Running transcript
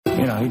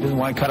He doesn't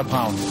want to cut a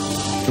pound.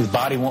 His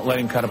body won't let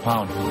him cut a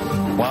pound.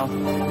 Well,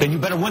 then you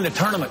better win the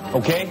tournament,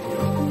 okay?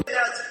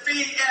 That's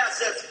BS.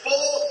 That's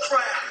bull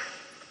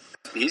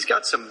crap. He's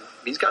got some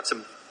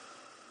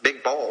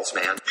big balls,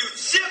 man. You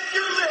zip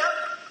your lip,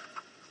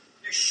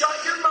 you shut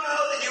your mouth,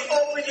 and you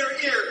open your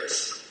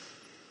ears.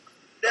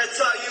 That's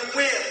how you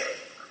win.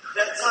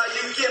 That's how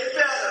you get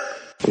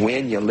better.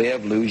 Win, you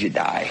live, lose, you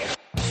die.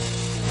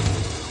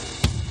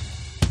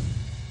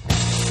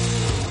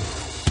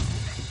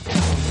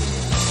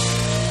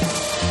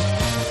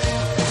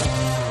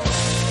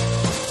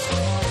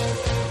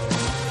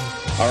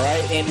 All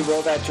right, Andrew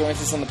Rovac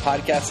joins us on the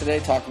podcast today.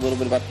 Talk a little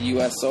bit about the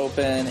U.S.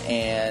 Open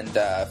and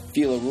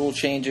feel of rule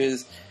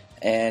changes,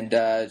 and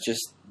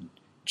just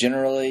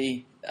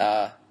generally,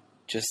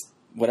 just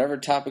whatever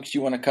topics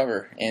you want to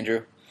cover,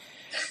 Andrew.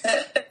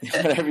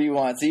 Whatever you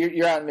want. So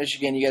you're out in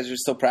Michigan. You guys are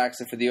still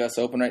practicing for the U.S.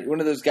 Open, right? When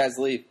do those guys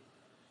leave?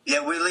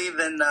 Yeah, we leave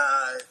in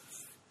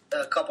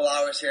a couple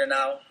hours here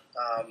now.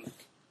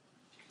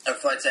 Our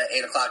flight's at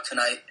 8 o'clock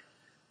tonight.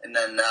 And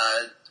then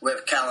we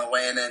have Callan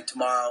weighing in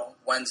tomorrow,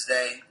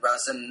 Wednesday,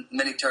 wrestling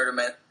mini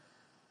tournament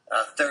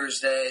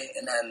Thursday,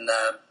 and then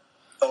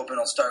Open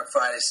will start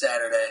Friday,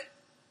 Saturday.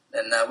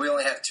 And we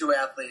only have 2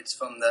 athletes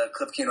from the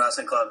Cliff Keen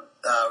Wrestling Club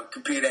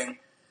competing.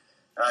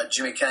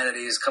 Jimmy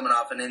Kennedy is coming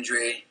off an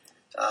injury.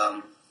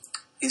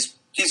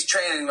 He's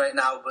training right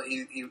now, but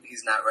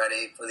he's not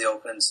ready for the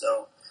Open.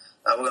 So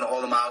we're going to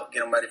hold him out,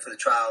 get him ready for the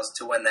trials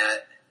to win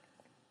that.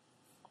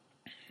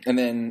 And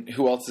then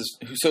who else is?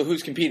 So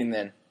who's competing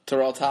then?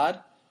 Terrell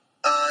Todd?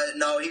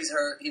 No, he's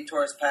hurt. He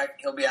tore his pec.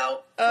 He'll be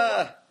out.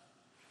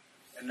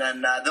 And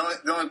then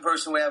the only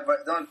person we have,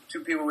 the only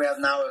 2 people we have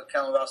now are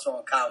Kellen Russell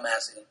and Kyle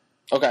Massey.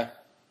 Okay.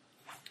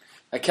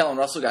 That Kellen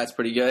Russell guy's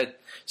pretty good.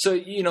 So,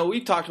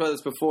 we've talked about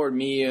this before,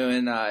 me, you,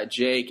 and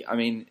Jake. I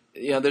mean,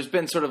 there's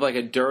been sort of like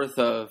a dearth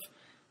of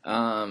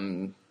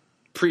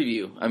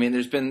preview. I mean,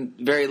 there's been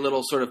very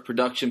little sort of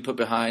production put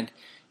behind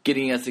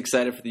getting us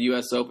excited for the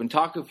U.S. Open.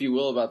 Talk, if you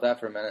will, about that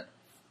for a minute.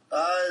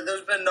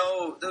 There's been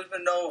no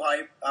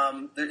hype.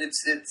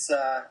 It's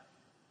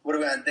what are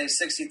we on, day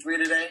 63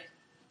 today?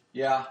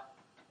 Yeah.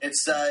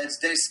 It's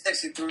day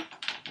 63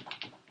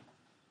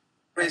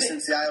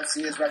 since the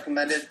IOC has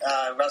recommended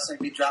wrestling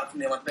be dropped from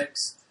the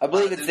Olympics. I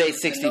believe it's day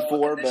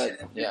 64, but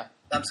yeah.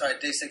 I'm sorry,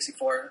 day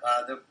 64.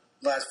 The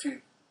last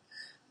few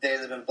days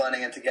have been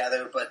blending in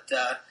together, but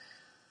no,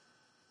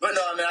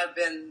 I mean,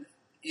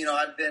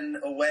 I've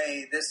been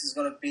away. This is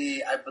going to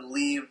be, I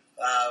believe,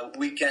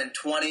 weekend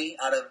 20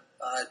 out of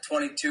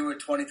 22 or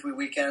 23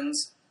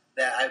 weekends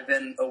that I've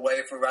been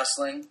away for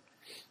wrestling.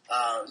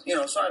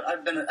 So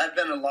I've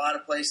been a lot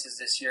of places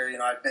this year.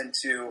 I've been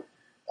to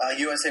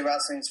USA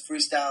Wrestling's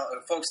freestyle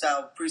or folk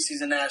style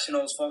preseason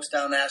nationals, folk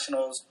style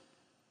nationals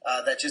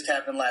that just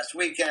happened last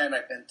weekend.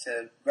 I've been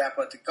to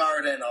Rapid at the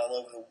Garden, all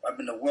over. I've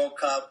been to World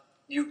Cup,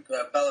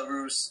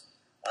 Belarus,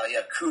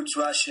 Kutch,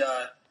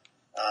 Russia.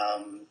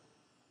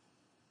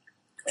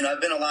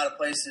 I've been a lot of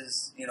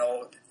places, in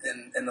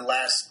the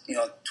last,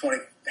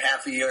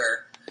 half a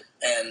year.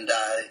 And,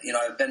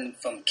 I've been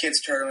from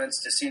kids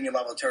tournaments to senior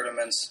level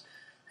tournaments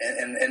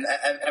and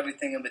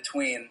everything in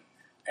between.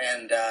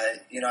 And,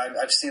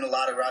 I've seen a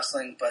lot of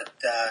wrestling, but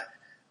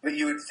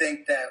you would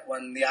think that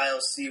when the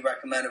IOC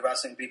recommended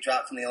wrestling be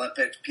dropped from the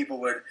Olympics, people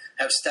would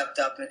have stepped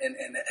up and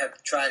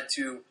have tried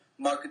to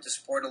market the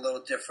sport a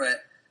little different.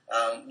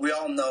 We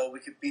all know we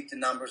could beat the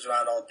numbers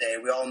around all day.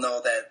 We all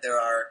know that there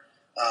are,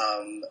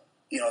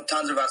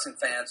 tons of wrestling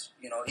fans.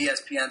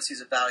 ESPN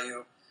sees a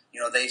value.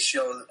 They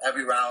show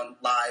every round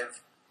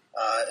live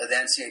at the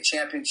NCAA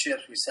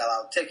championships. We sell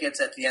out tickets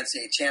at the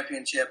NCAA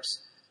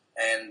championships.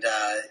 And,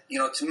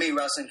 to me,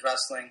 wrestling's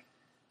wrestling.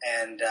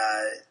 And,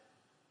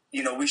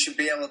 we should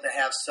be able to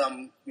have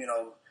some,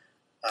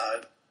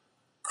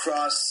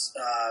 cross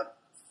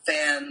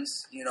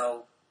fans,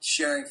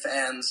 sharing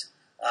fans.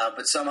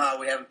 But somehow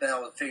we haven't been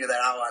able to figure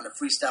that out on the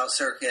freestyle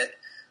circuit.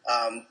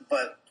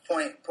 But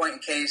point in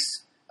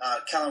case,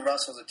 Kellen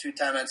Russell's a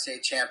 2-time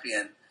NCAA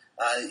champion.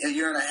 A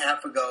year and a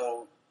half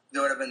ago,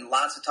 there would have been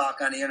lots of talk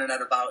on the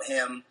internet about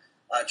him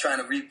trying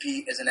to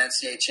repeat as an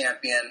NCAA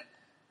champion.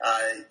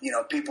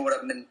 People would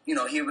have been,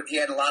 he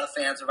had a lot of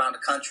fans around the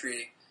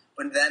country,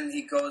 but then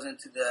he goes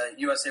into the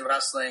USA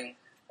Wrestling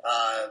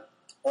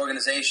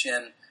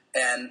organization,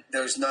 and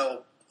there's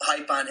no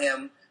hype on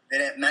him. They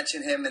didn't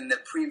mention him in the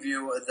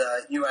preview of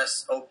the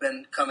U.S.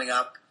 Open coming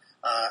up.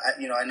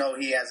 I know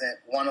he hasn't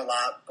won a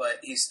lot, but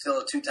he's still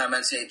a 2-time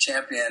NCAA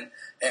champion,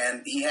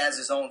 and he has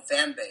his own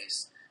fan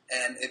base.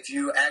 And if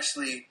you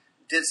actually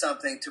did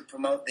something to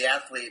promote the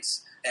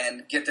athletes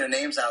and get their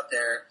names out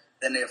there,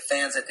 then the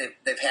fans that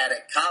they've had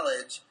at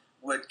college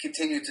would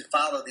continue to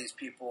follow these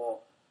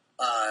people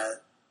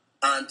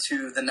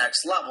onto the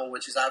next level,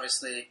 which is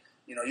obviously,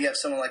 you have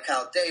someone like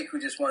Kyle Dake who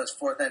just won his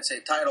 4th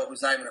NCAA title,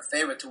 who's not even a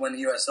favorite to win the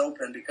U.S.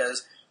 Open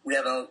because we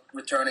have a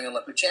returning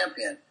Olympic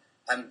champion.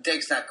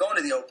 Dake's not going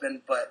to the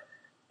Open, but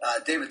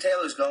David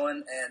Taylor's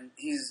going, and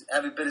he's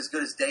every bit as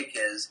good as Dake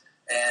is,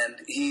 and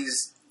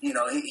he's, he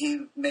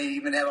may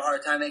even have a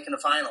hard time making the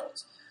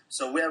finals.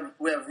 So we have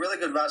really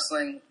good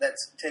wrestling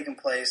that's taking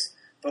place,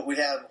 but we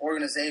have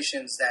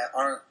organizations that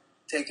aren't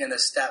taking a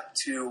step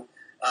to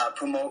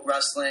promote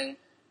wrestling.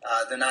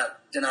 They're not.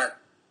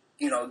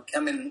 I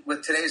mean,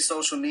 with today's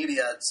social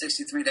media,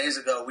 63 days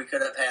ago, we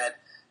could have had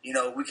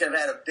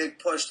a big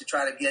push to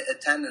try to get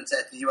attendance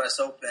at the U.S.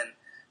 Open.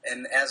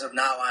 And as of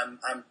now,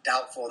 I'm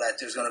doubtful that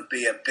there's going to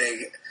be a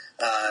big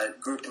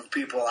group of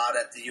people out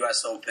at the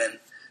U.S. Open.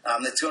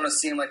 It's going to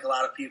seem like a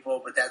lot of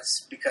people, but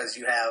that's because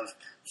you have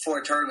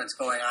 4 tournaments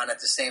going on at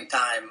the same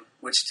time,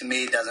 which to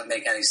me doesn't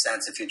make any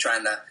sense if you're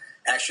trying to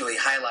actually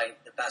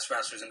highlight the best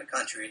wrestlers in the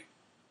country.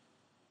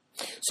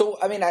 So,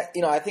 I mean,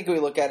 I think we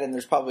look at it, and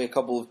there's probably a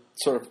couple of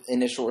sort of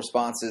initial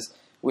responses,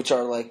 which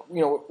are like,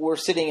 we're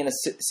sitting in a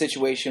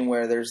situation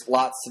where there's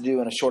lots to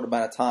do in a short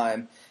amount of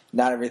time.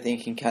 Not everything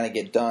can kind of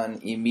get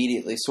done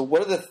immediately. So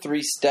what are the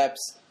 3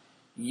 steps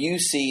you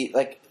see?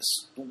 Like,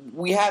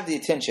 we have the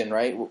attention,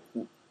 right?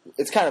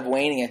 It's kind of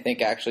waning, I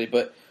think, actually,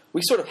 but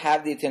we sort of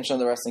have the attention of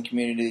the wrestling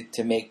community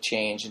to make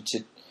change and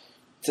to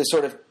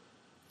sort of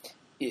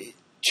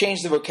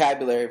change the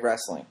vocabulary of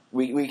wrestling.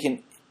 We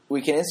can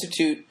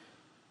institute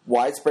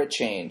widespread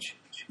change.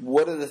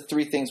 What are the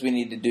 3 things we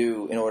need to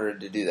do in order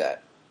to do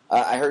that?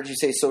 I heard you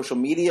say social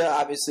media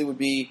obviously would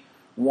be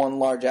one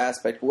large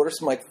aspect. What are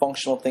some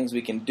functional things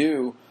we can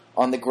do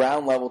on the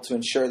ground level to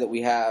ensure that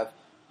we have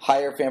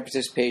higher fan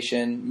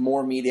participation,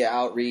 more media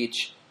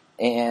outreach,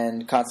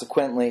 and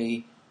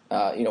consequently,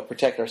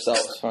 protect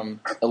ourselves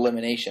from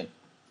elimination?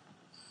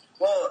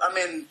 Well, I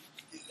mean,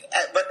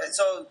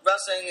 so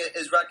wrestling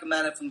is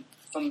recommended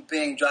from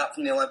being dropped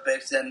from the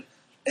Olympics, and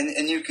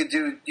you could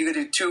do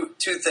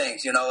two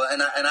things, and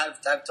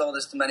I've told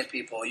this to many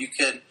people.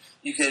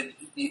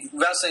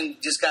 Wrestling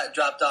just got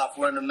dropped off.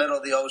 We're in the middle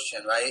of the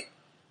ocean, right?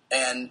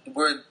 And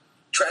we're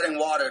treading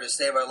water to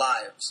save our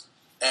lives.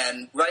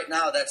 And right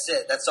now, that's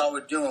it. That's all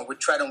we're doing. We're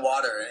treading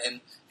water.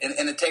 And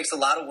it takes a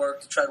lot of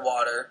work to tread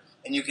water.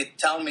 And you could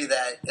tell me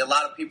that a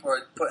lot of people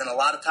are putting a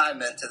lot of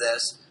time into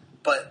this.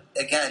 But,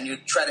 again, you're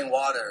treading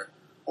water.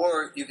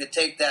 Or you could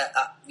take that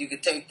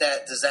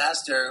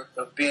disaster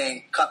of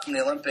being cut from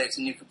the Olympics,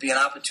 and you could be an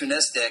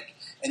opportunistic,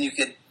 and you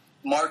could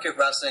market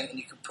wrestling, and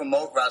you could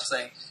promote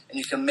wrestling, and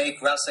you can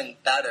make wrestling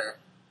better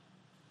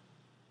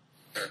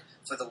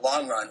for the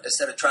long run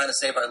instead of trying to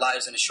save our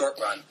lives in the short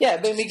run. Yeah,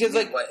 but because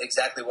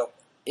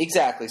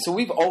Exactly. So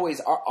we've always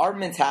our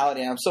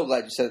mentality, and I'm so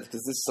glad you said this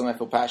because this is something I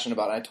feel passionate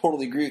about, and I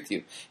totally agree with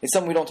you. It's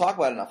something we don't talk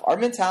about enough. Our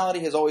mentality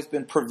has always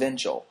been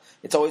provincial.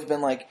 It's always been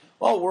like,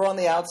 well, we're on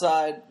the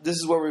outside. This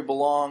is where we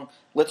belong.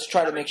 Let's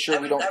try to make sure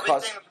we don't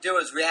cause. Everything we do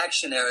is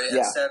reactionary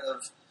instead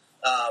of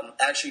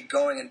actually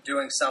going and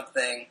doing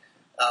something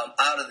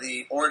out of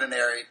the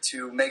ordinary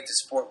to make the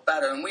sport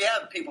better. And we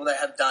have people that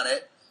have done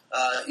it.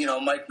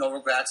 Mike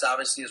Novogratz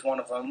obviously is one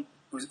of them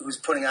who's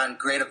putting on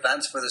great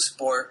events for the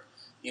sport,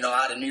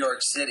 out of New York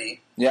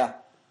City. Yeah.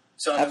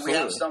 So I mean, we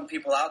have some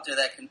people out there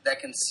that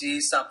can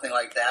see something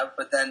like that,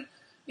 but then,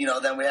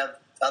 then we have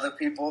other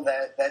people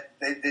that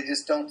they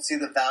just don't see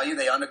the value.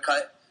 They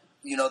undercut,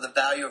 the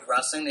value of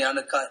wrestling. They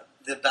undercut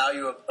the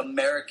value of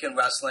American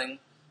wrestling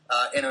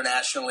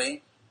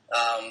internationally.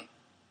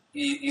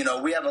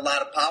 We have a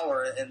lot of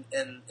power,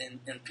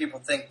 and people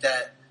think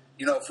that,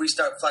 if we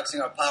start flexing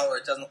our power,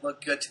 it doesn't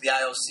look good to the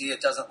IOC.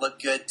 It doesn't look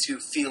good to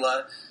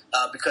FILA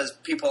because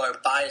people are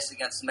biased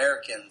against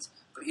Americans.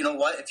 But you know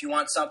what? If you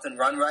want something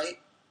run right,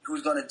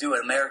 who's going to do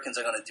it? Americans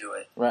are going to do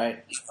it.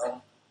 Right.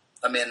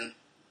 I mean...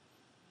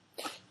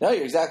 No,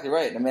 you're exactly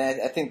right. I mean,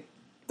 I think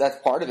that's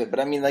part of it.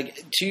 But I mean,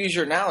 to use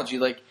your analogy,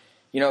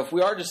 if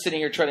we are just sitting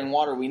here treading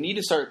water, we need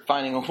to start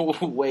finding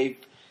a way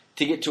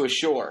to get to a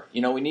shore.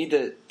 We need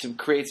to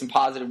create some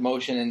positive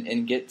motion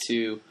and get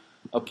to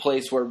a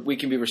place where we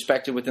can be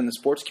respected within the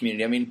sports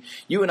community. I mean,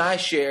 you and I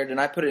shared,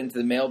 and I put it into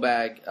the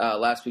mailbag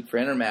last week for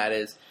Intermat,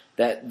 is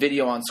that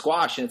video on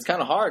squash, and it's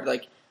kind of hard.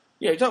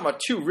 You're talking about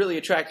 2 really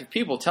attractive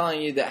people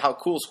telling you that how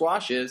cool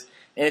squash is,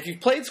 and if you've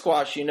played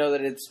squash, you know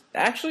that it's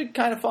actually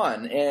kind of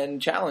fun and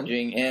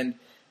challenging, and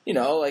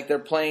they're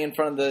playing in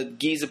front of the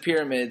Giza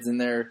pyramids, and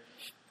they're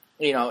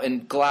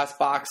in glass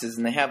boxes,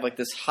 and they have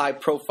this high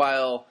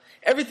profile.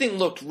 Everything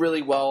looked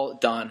really well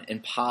done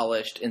and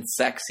polished and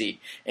sexy.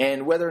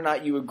 And whether or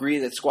not you agree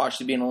that squash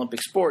should be an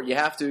Olympic sport, you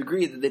have to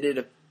agree that they did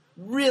a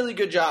really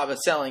good job of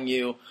selling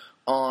you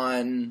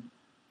on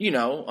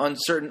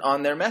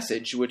on their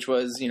message, which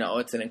was,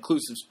 it's an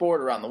inclusive sport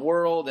around the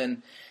world,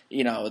 and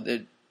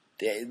that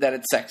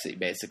it's sexy,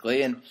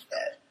 basically. And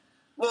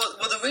well,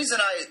 the reason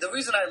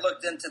I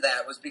looked into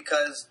that was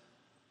because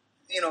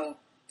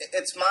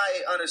it's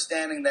my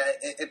understanding that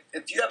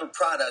if you have a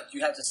product,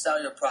 you have to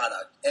sell your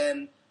product.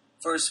 And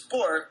for a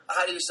sport,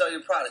 how do you sell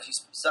your product? You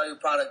sell your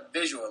product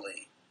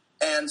visually.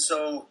 And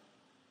so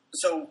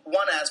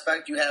one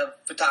aspect, you have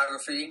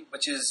photography,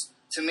 which is,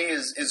 to me,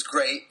 is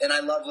great. And I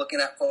love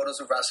looking at photos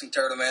of wrestling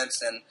tournaments.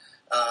 And,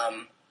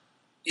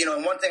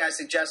 and one thing I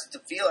suggested to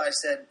FILA, I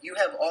said, you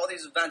have all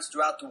these events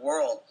throughout the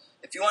world.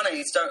 If you want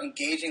to start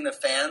engaging the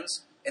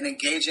fans and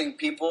engaging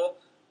people,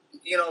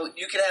 you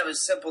can have a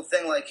simple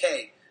thing like,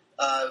 hey,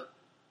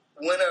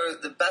 winner,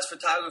 the best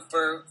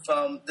photographer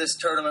from this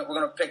tournament, we're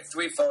going to pick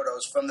 3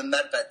 photos from the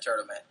Medved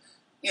tournament.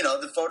 You know,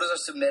 the photos are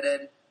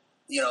submitted.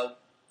 You know,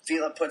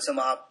 Fila puts them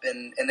up,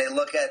 and they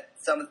look at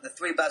some of the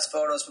 3 best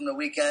photos from the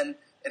weekend,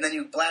 and then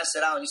you blast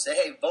it out and you say,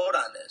 hey, vote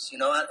on this. You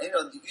know,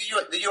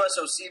 the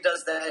USOC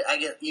does that. I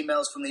get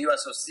emails from the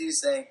USOC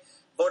saying,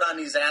 vote on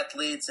these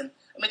athletes. And,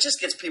 I mean, it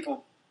just gets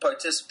people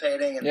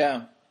participating. And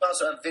Yeah. we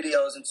also have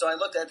videos. And so I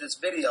looked at this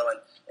video,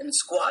 and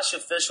squash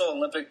official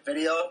Olympic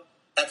video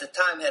at the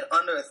time had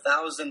under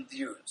 1,000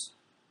 views,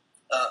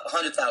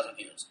 100,000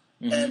 views.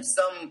 Mm-hmm. And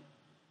some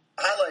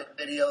highlight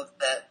video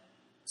that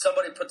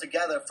somebody put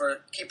together for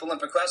Keep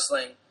Olympic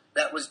Wrestling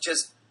that was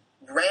just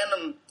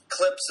random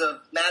clips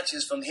of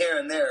matches from here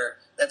and there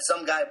that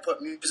some guy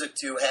put music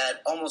to had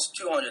almost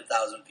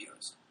 200,000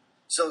 views.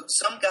 So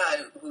some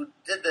guy who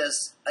did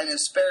this in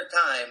his spare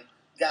time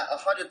got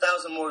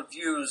 100,000 more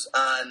views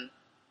on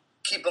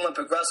Keep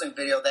Olympic Wrestling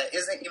video that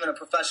isn't even a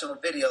professional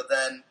video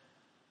than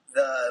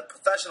the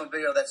professional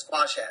video that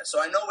Squash has.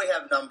 So I know we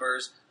have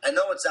numbers. I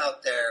know it's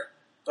out there,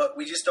 but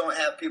we just don't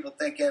have people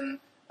thinking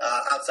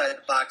outside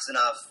the box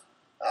enough.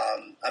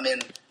 I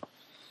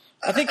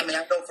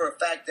know for a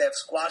fact that if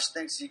Squash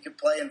thinks you can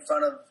play in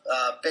front of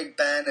Big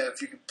Ben, or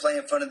if you can play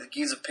in front of the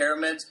Giza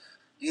Pyramids,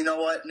 you know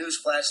what?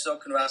 Newsflash, so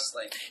can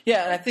wrestling.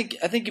 Yeah, and I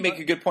think you make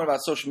a good point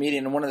about social media,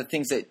 and one of the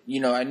things that, you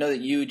know, I know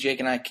that you, Jake,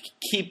 and I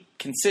keep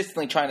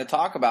consistently trying to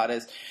talk about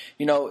is,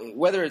 you know,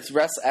 whether it's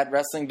at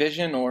Wrestling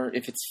Vision or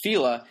if it's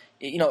Fila,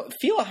 you know,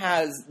 Fila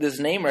has this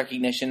name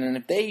recognition, and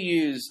if they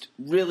used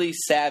really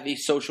savvy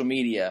social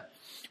media,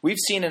 we've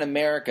seen in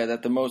America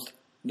that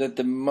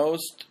the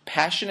most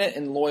passionate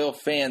and loyal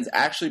fans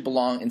actually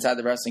belong inside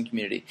the wrestling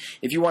community.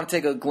 If you want to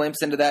take a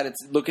glimpse into that,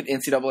 look at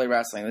NCAA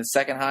Wrestling, the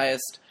second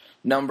highest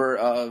number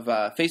of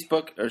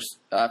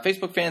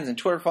Facebook fans and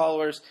Twitter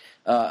followers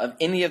of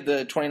any of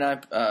the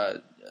 29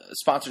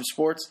 sponsored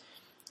sports.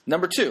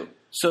 Number 2.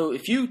 So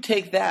if you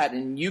take that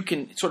and you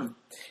can sort of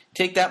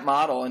take that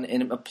model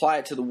and apply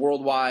it to the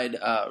worldwide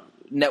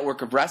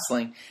network of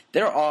wrestling,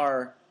 there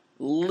are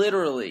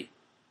literally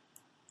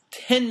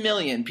 10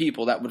 million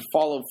people that would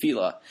follow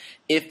Fila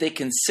if they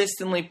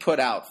consistently put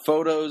out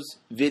photos,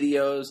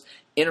 videos,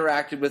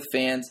 interacted with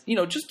fans, you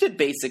know, just did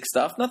basic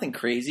stuff, nothing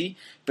crazy.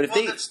 But if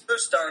they're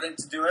starting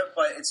to do it,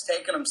 but it's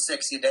taken them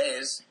 60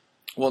 days.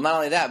 Well, not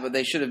only that, but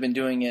they should have been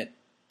doing it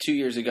 2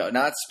 years ago.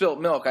 Now, it's spilt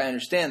milk, I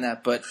understand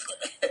that, but,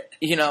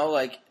 you know,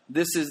 like,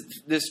 this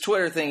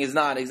Twitter thing is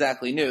not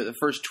exactly new. The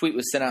first tweet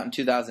was sent out in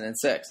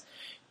 2006.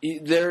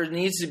 There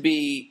needs to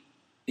be,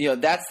 you know,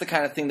 that's the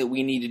kind of thing that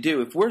we need to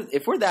do.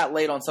 If we're that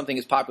late on something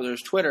as popular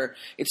as Twitter,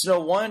 it's no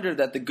wonder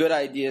that the good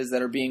ideas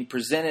that are being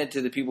presented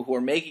to the people who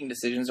are making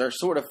decisions are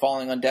sort of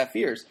falling on deaf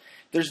ears.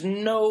 There's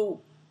no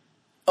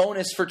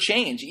onus for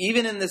change.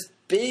 Even in this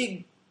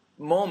big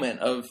moment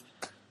of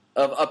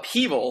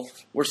upheaval,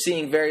 we're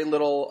seeing very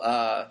little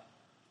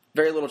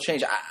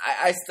change.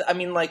 I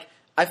mean, like,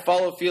 I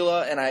follow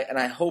Fila, and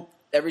I hope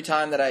every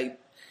time that I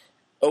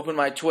open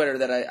my Twitter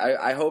that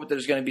I hope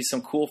there's going to be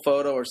some cool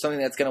photo or something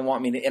that's going to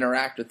want me to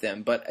interact with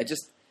them. But it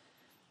just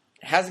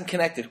hasn't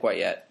connected quite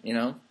yet, you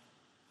know?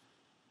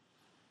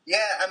 Yeah,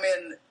 I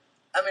mean,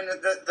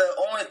 the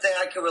only thing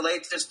I can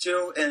relate this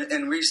to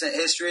in recent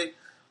history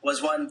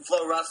was when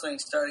Flow Wrestling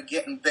started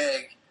getting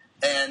big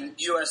and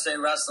USA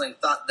Wrestling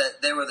thought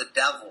that they were the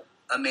devil.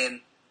 I mean,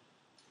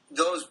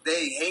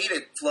 they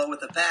hated Flow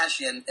with a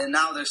passion, and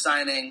now they're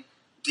signing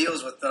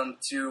deals with them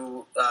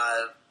to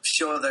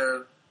show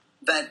their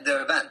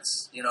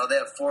events. You know, they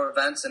have 4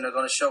 events, and they're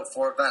going to show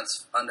 4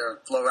 events under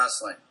Flow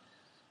Wrestling.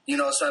 You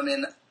know, so I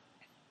mean,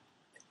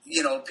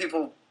 you know,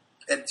 people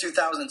in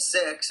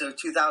 2006 or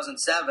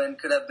 2007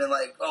 could have been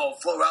like, "Oh,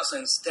 Flow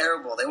Wrestling's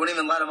terrible." They wouldn't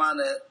even let them on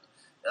the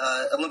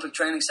Olympic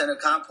Training Center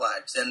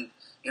complex. And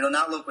you know,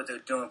 now look what they're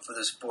doing for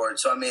the sport.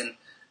 So I mean,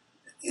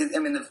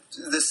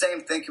 the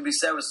same thing can be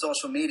said with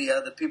social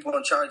media. The people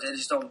in charge, they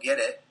just don't get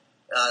it.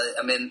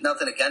 I mean,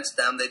 nothing against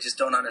them; they just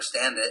don't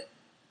understand it.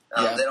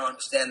 Yeah. They don't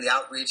understand the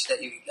outreach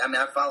that you. I mean,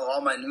 I follow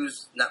all my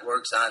news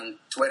networks on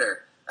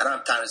Twitter. I don't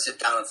have time to sit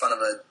down in front of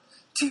a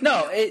TV.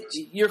 No,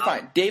 you're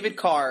fine. David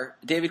Carr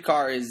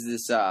is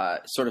this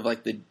sort of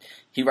like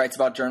he writes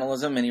about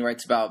journalism, and he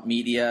writes about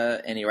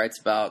media, and he writes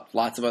about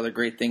lots of other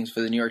great things for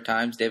the New York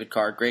Times. David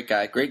Carr, great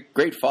guy,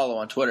 great follow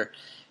on Twitter.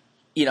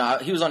 You know,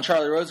 he was on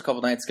Charlie Rose a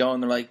couple nights ago,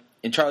 and they're like,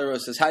 and Charlie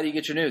Rose says, "How do you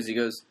get your news?" He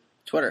goes,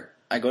 "Twitter.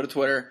 I go to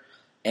Twitter,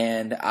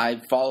 and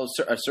I follow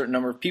a certain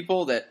number of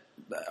people that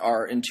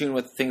are in tune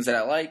with things that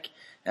I like,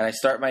 and I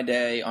start my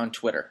day on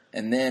Twitter.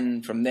 And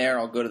then from there,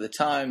 I'll go to the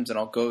Times, and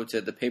I'll go to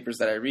the papers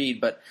that I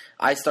read, but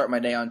I start my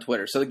day on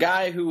Twitter." So the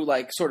guy who,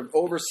 like, sort of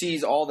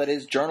oversees all that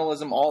is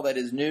journalism, all that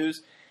is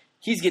news,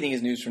 he's getting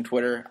his news from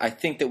Twitter. I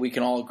think that we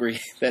can all agree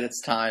that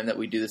it's time that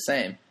we do the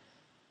same.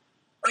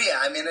 Oh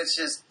yeah, I mean, it's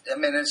just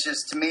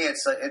to me,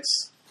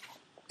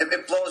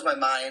 it blows my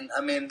mind.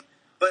 I mean,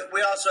 but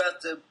we also have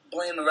to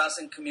blame the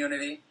wrestling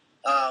community.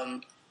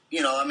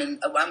 You know, I mean,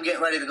 I'm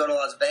getting ready to go to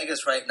Las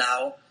Vegas right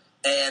now,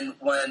 and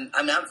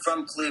I'm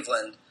from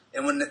Cleveland,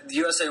 and when the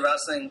USA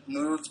Wrestling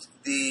moved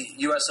the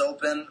U.S.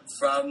 Open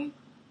from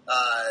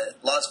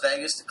Las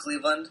Vegas to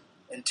Cleveland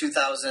in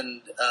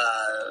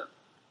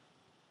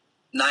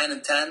 2009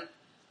 and 10.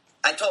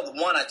 I told them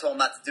not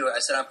to do it. I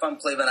said, I'm from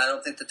Cleveland. I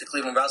don't think that the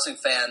Cleveland wrestling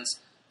fans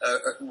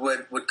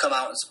would come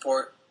out and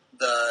support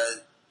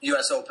the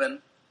U.S.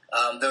 Open.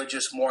 They're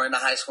just more into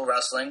high school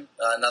wrestling.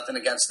 Nothing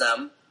against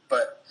them,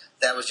 but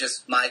that was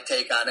just my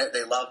take on it.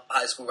 They love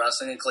high school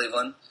wrestling in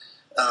Cleveland.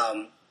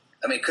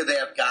 Could they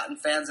have gotten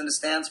fans in the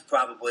stands?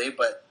 Probably,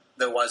 but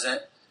there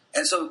wasn't.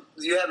 And so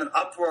you have an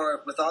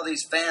uproar with all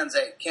these fans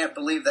that can't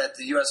believe that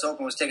the U.S.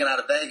 Open was taken out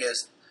of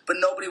Vegas, but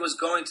nobody was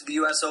going to the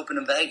U.S. Open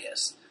in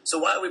Vegas. So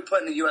why are we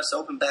putting the U.S.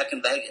 Open back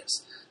in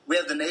Vegas? We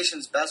have the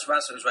nation's best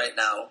wrestlers right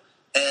now,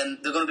 and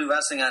they're going to be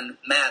wrestling on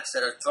mats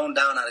that are thrown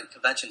down at a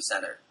convention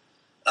center.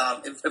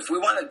 If we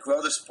want to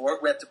grow the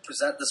sport, we have to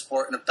present the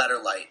sport in a better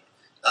light.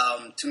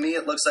 To me,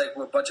 it looks like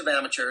we're a bunch of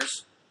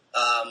amateurs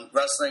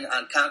wrestling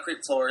on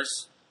concrete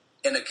floors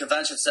in a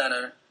convention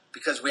center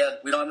because we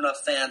don't have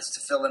enough fans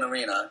to fill an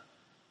arena.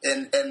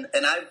 And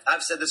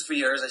I've said this for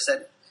years. I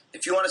said,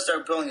 if you want to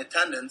start building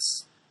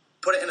attendance,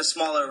 put it in a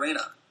smaller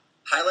arena.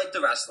 Highlight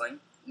the wrestling.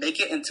 Make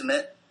it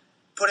intimate.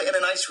 Put it in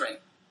an ice rink.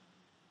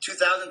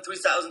 2,000,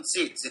 3,000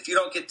 seats. If you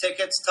don't get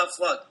tickets, tough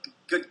luck.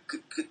 Good,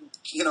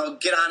 get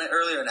on it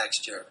earlier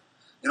next year.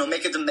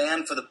 Make a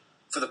demand for the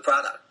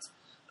product.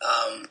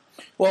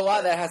 Well, a lot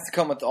of that has to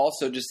come with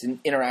also just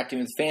interacting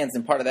with fans,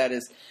 and part of that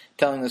is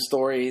telling the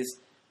stories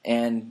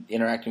and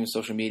interacting with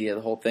social media,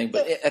 the whole thing.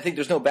 But I think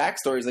there's no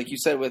backstories, like you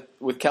said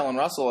with Kellen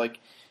Russell. Like,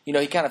 he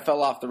kind of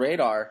fell off the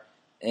radar,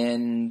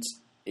 and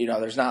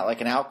there's not like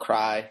an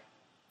outcry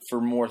for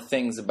more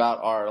things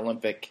about our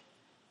Olympic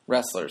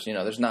wrestlers.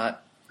 There's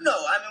not. No,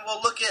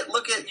 look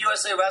at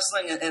USA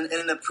Wrestling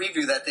in the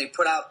preview that they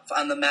put out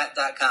on the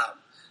mat.com.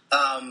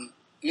 I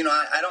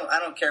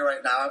don't care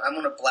right now. I'm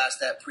going to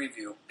blast that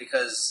preview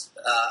because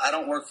I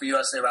don't work for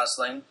USA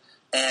Wrestling,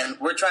 and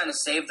we're trying to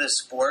save this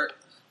sport.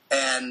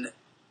 And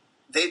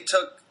they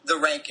took the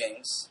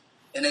rankings,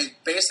 and they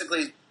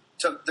basically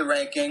took the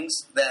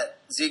rankings that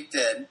Zeke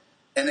did,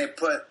 and they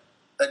put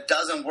a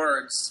dozen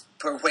words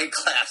per weight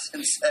class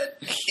and said,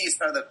 these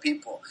are the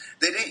people.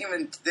 They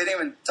didn't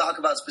even talk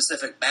about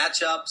specific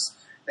matchups.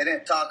 They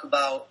didn't talk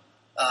about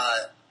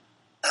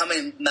how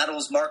many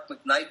medals Mark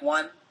McKnight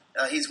won.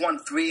 He's won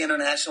 3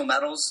 international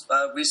medals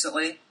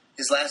recently.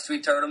 His last 3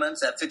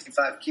 tournaments at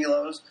 55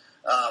 kilos.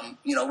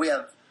 We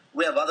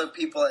have other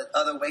people at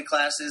other weight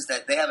classes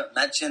that they haven't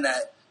mentioned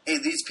that, hey,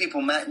 these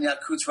people met in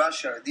Yakutsk,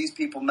 Russia, or these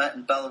people met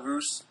in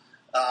Belarus.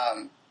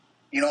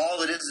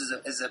 All it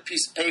is a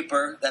piece of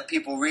paper that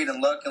people read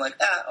and look and like,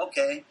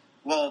 okay.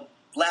 Well,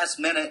 last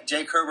minute,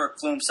 Jake Herbert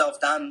flew himself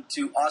down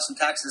to Austin,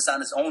 Texas on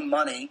his own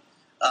money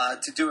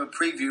to do a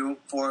preview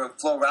for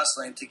Flow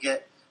Wrestling to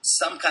get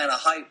some kind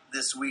of hype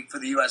this week for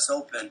the U.S.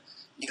 Open.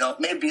 It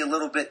may be a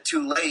little bit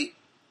too late,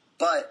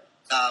 but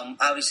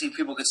obviously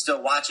people could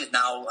still watch it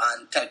now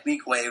on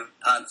Technique Wave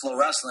on Flow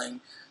Wrestling.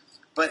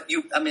 But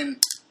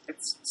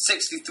it's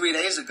 63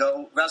 days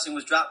ago, wrestling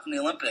was dropped from the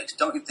Olympics.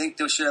 Don't you think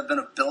there should have been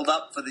a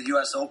build-up for the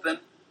U.S. Open?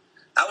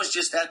 I was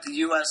just at the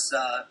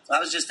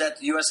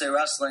USA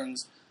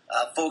Wrestling's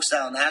Folk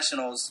Style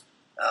Nationals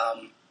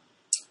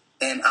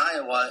in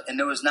Iowa, and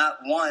there was not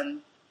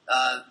one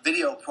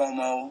video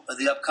promo of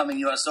the upcoming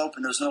U.S.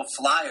 Open. There was no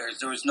flyers.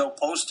 There was no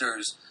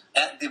posters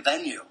at the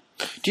venue.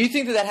 Do you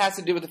think that has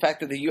to do with the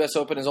fact that the U.S.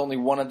 Open is only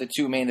one of the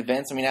 2 main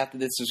events? After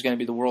this, there's going to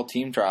be the World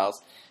Team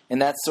Trials,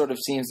 and that sort of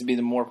seems to be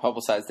the more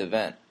publicized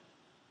event.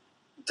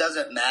 Does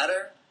it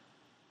matter?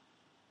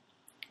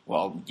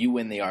 Well, you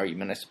win the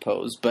argument, I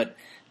suppose, but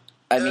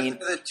They're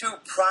the 2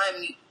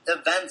 prime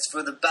events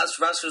for the best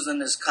wrestlers in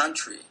this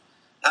country.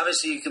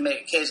 Obviously, you can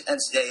make a case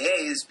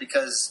NCAAs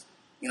because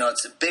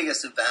it's the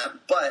biggest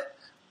event, but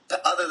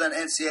other than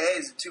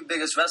NCAAs, the 2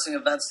 biggest wrestling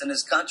events in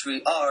this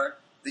country are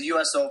the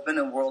U.S. Open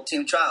and World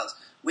Team Trials.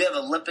 We have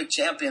Olympic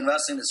champion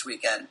wrestling this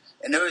weekend,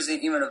 and there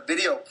isn't even a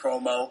video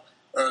promo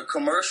or a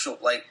commercial.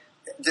 Like,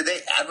 did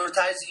they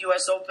advertise the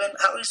U.S. Open?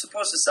 How are you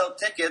supposed to sell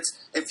tickets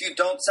if you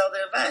don't sell the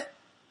event?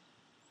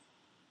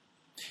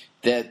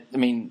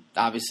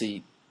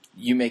 Obviously,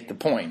 you make the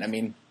point.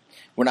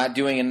 We're not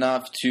doing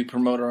enough to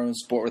promote our own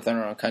sport within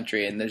our own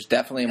country, and there's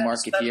definitely a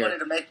market here. Money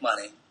to make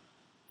money.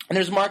 And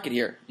there's a market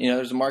here.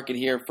 There's a market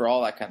here for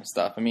all that kind of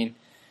stuff.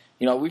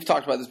 We've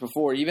talked about this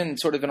before. Even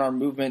sort of in our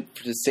movement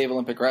to save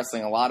Olympic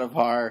wrestling, a lot of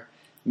our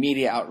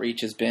media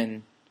outreach has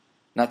been,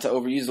 not to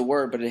overuse the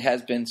word, but it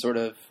has been sort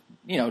of,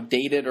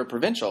 dated or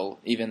provincial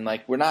even.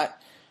 Like, we're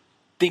not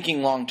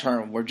thinking long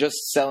term. We're just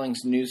selling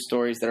news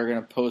stories that are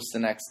going to post the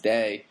next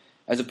day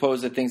as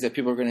opposed to things that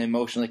people are going to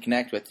emotionally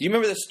connect with. Do you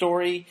remember the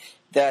story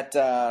that,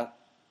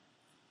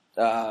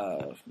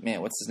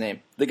 what's his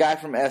name? The guy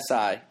from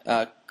SI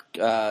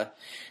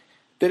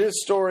did a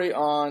story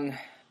on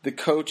the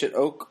coach at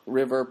Oak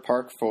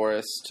Park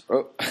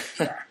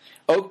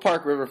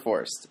River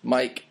Forest,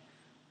 Mike.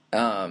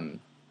 God,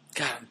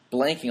 I'm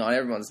blanking on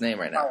everyone's name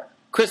right now.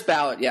 Chris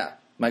Ballard, yeah,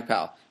 Mike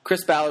Powell.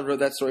 Chris Ballard wrote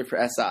that story for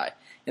SI.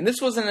 And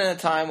this wasn't in a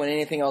time when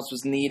anything else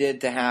was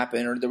needed to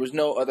happen or there was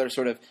no other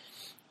sort of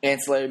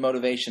ancillary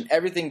motivation.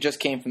 Everything just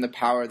came from the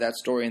power of that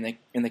story and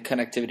the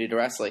connectivity to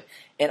wrestling.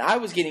 And I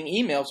was getting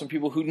emails from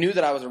people who knew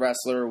that I was a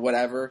wrestler or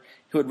whatever,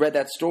 who had read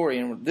that story,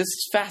 and this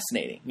is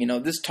fascinating.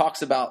 This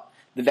talks about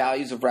the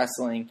values of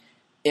wrestling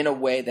in a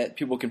way that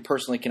people can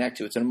personally connect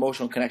to. It's an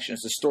emotional connection.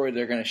 It's a story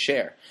they're going to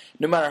share.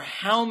 No matter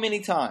how many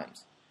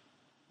times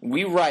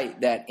we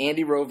write that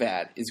Andy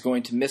Rovad is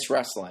going to miss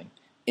wrestling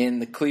in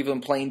the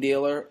Cleveland Plain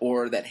Dealer,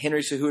 or that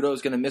Henry Cejudo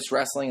is going to miss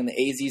wrestling in the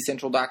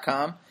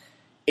azcentral.com,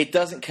 it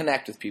doesn't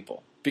connect with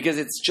people because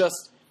it's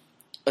just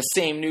a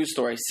same news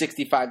story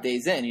 65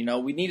 days in.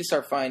 We need to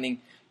start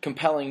finding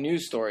compelling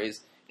news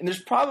stories. And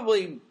there's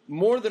probably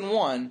more than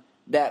one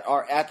that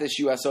are at this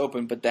U.S.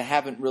 Open, but that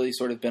haven't really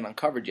sort of been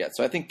uncovered yet.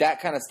 So I think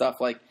that kind of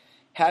stuff, like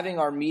having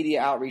our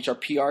media outreach, our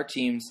PR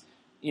teams,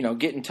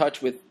 get in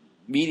touch with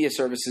media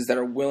services that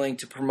are willing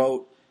to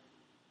promote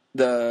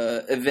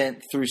the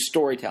event through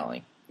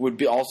storytelling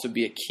would also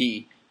be a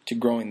key to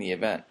growing the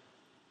event.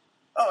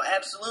 Oh,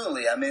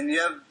 absolutely. I mean, you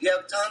have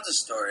tons of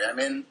story. I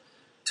mean,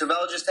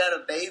 Terrell just had a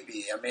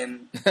baby. I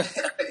mean,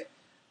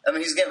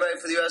 he's getting ready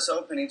for the U.S.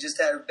 Open. He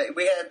just had a baby.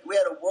 We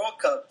had a World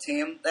Cup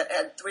team that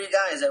had 3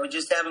 guys that were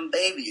just having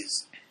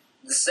babies,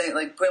 pretty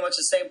much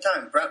the same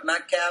time. Brett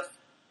Metcalf,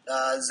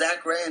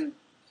 Zach Ray, and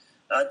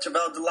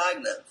Terrell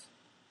Delagnev.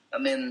 I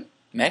mean,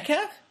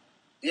 Metcalf?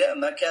 Yeah,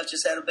 Metcalf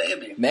just had a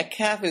baby.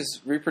 Metcalf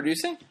is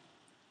reproducing?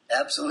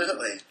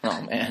 Absolutely.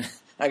 Oh man,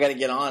 I got to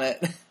get on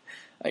it.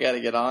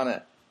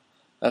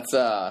 That's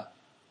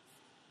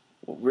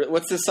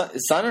what's his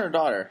son or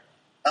daughter?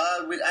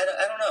 I don't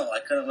know. I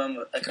couldn't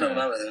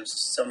remember. There's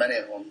so many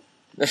of them.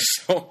 There's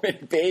so many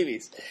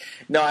babies.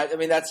 No, I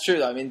mean that's true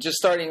though. I mean, just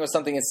starting with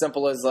something as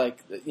simple as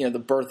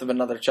the birth of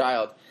another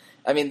child.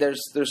 I mean, there's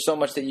so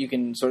much that you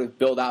can sort of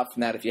build out from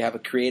that if you have a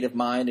creative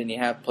mind and you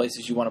have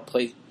places you want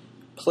to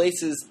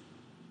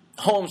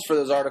homes for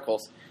those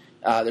articles.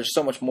 There's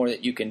so much more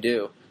that you can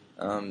do.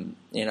 I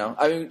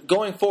mean,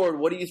 going forward,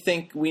 what do you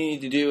think we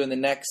need to do in the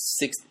next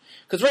 6?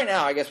 Because right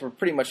now, I guess we're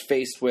pretty much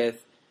faced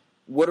with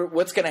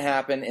what's going to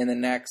happen in the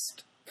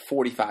next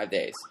 45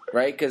 days,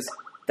 right? Because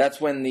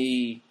that's when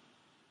the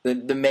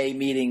May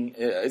meeting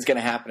is going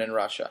to happen in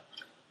Russia.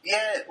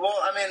 Yeah, well,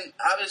 I mean,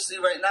 obviously,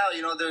 right now,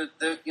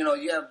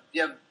 you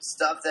have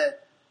stuff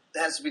that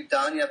has to be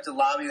done. You have to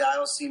lobby the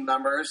IOC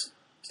members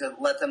to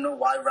let them know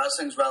why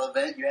wrestling's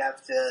relevant. You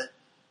have to.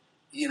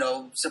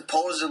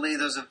 Supposedly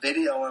there's a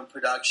video in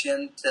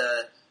production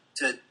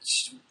to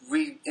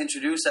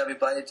reintroduce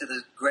everybody to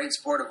the great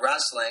sport of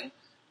wrestling.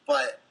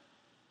 But,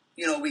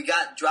 we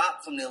got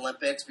dropped from the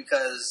Olympics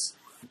because,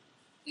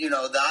 the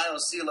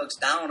IOC looks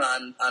down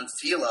on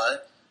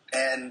FILA.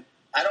 And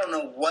I don't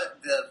know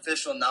what the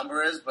official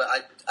number is, but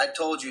I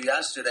told you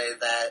yesterday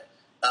that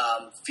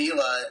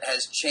FILA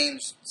has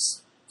changed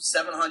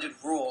 700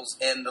 rules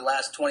in the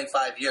last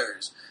 25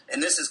 years.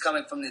 And this is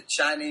coming from the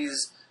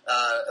Chinese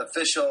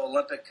official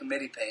Olympic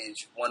Committee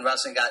page when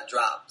wrestling got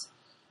dropped.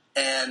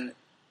 And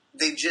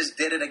they just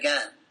did it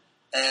again.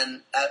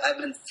 And I've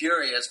been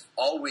furious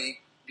all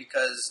week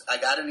because I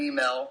got an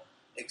email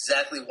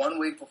exactly 1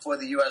 week before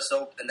the U.S.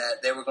 Open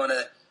that they were going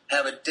to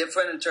have a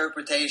different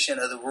interpretation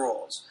of the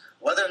rules.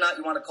 Whether or not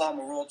you want to call them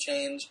a rule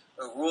change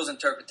or rules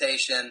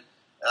interpretation,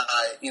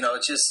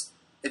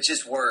 it's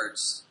just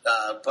words.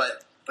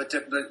 But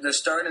they're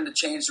starting to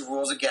change the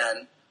rules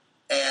again.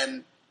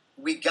 And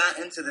we got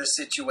into this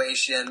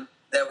situation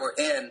that we're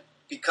in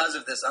because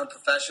of this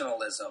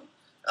unprofessionalism.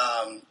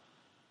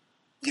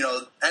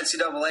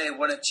 NCAA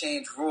wouldn't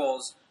change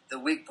rules the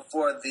week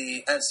before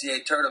the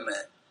NCAA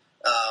tournament.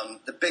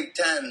 The Big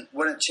Ten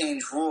wouldn't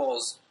change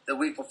rules the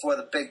week before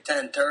the Big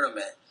Ten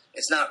tournament.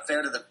 It's not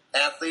fair to the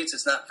athletes,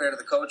 it's not fair to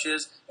the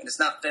coaches, and it's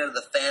not fair to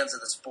the fans of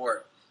the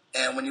sport.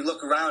 And when you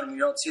look around and you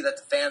don't see that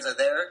the fans are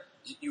there,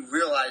 you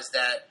realize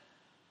that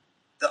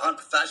the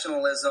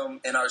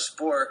unprofessionalism in our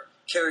sport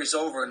carries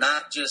over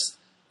not just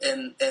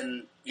in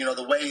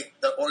the way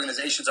the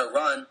organizations are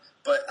run,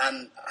 but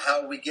on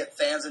how we get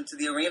fans into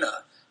the arena.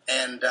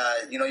 And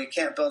you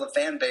can't build a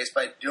fan base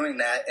by doing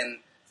that. And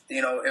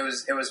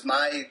it was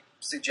my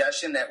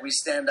suggestion that we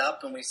stand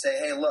up and we say,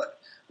 hey, look,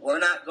 we're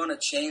not going to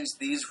change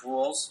these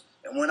rules,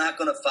 and we're not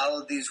going to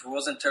follow these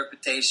rules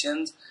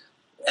interpretations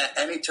at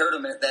any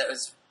tournament that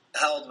is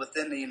held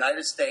within the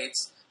United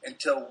States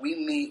until we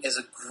meet as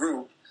a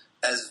group,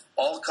 as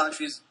all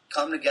countries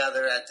come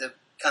together at the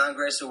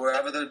Congress or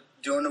wherever they're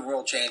doing the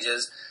rule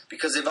changes,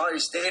 because they've already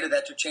stated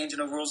that they're changing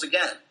the rules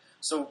again.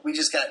 So we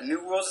just got new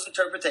rules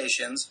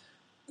interpretations.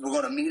 We're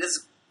going to meet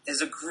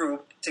as a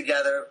group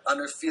together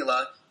under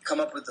FILA, come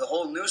up with a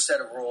whole new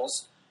set of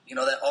rules,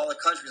 that all the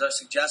countries are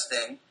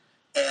suggesting,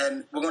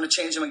 and we're going to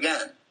change them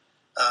again.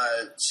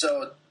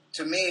 So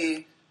to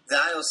me, the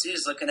IOC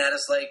is looking at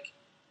us like,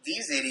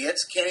 these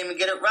idiots can't even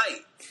get it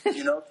right.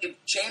 They've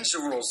changed the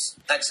rules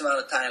X amount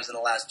of times in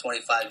the last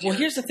 25 years. Well,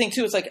 here's the thing,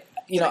 too. It's like,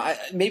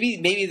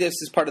 maybe this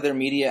is part of their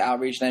media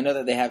outreach, and I know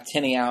that they have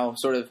Tiniao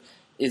sort of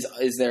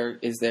is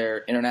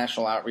their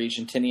international outreach,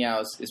 and Tiniao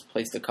has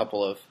placed a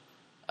couple of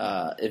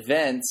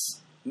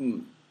events,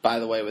 by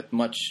the way, with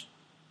much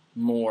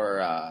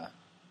more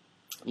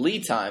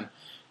lead time.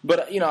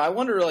 But, I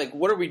wonder, like,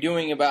 what are we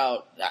doing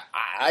about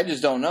 – I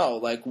just don't know.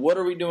 Like, what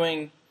are we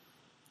doing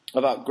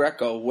about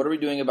Greco? What are we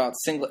doing about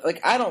singlet? Like,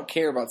 I don't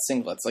care about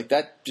singlets. Like,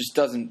 that just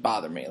doesn't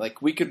bother me.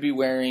 Like, we could be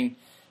wearing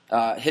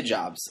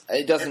hijabs.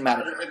 It doesn't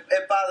matter.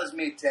 It bothers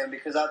me, Tim,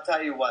 because I'll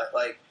tell you what.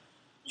 Like,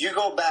 you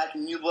go back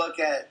and you look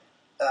at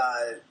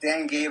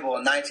Dan Gable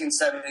in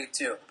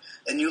 1972,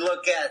 and you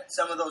look at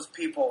some of those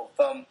people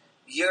from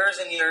years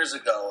and years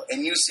ago,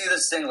 and you see the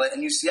singlet,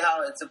 and you see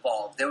how it's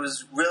evolved. There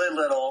was really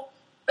little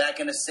back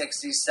in the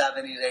 60s,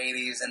 70s,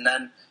 80s, and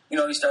then,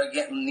 you started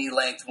getting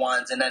knee-length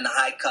ones, and then the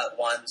high-cut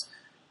ones.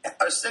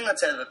 Our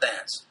singlets have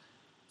advanced.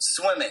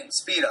 Swimming,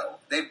 Speedo,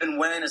 they've been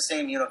wearing the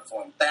same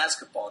uniform.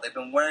 Basketball, they've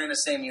been wearing the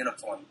same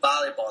uniform.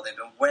 Volleyball, they've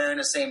been wearing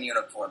the same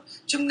uniform.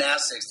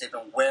 Gymnastics, they've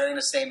been wearing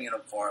the same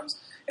uniforms.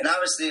 And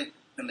obviously,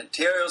 the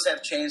materials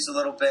have changed a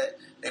little bit.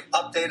 They've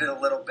updated a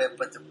little bit,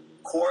 but the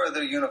core of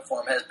their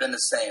uniform has been the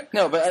same.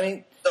 No, but I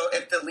mean... So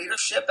if the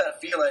leadership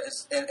at FILA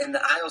is, and the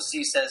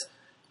IOC says,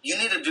 you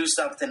need to do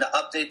something to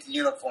update the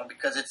uniform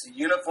because it's the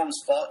uniform's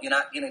fault you're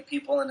not getting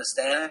people in the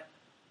stand,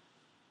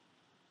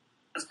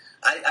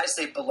 I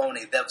say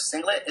baloney. The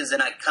singlet is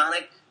an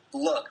iconic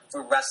look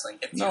for wrestling.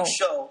 If you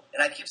show,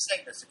 and I keep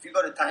saying this, if you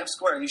go to Times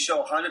Square and you show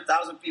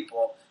 100,000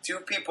 people, 2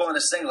 people in a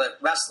singlet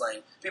wrestling,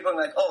 people are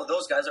like, oh,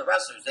 those guys are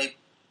wrestlers. They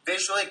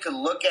visually could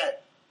look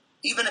at,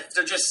 even if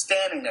they're just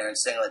standing there in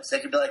singlets, they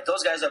could be like,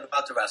 those guys are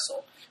about to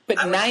wrestle. But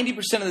 90%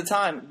 of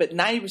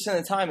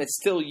the time, it's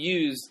still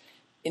used,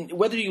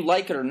 whether you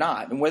like it or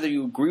not, and whether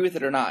you agree with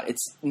it or not.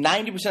 It's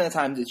 90% of the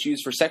time it's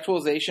used for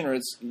sexualization or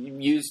it's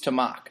used to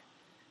mock.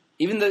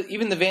 Even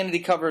the vanity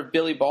cover of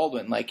Billy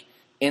Baldwin, like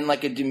in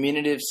like a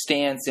diminutive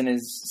stance in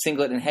his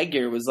singlet and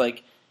headgear, was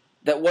like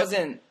that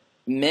wasn't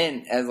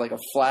meant as like a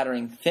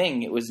flattering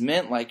thing. It was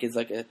meant like as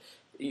like a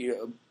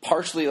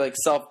partially like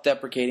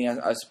self-deprecating,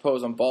 I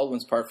suppose, on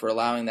Baldwin's part for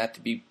allowing that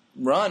to be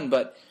run,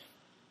 but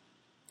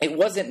it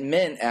wasn't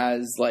meant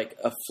as like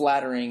a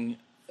flattering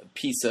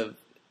piece of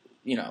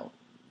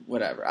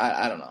whatever.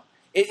 I don't know.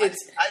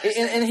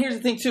 And here's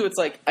the thing too. It's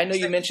like I know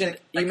you mentioned.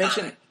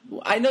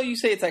 I know you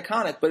say it's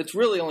iconic, but it's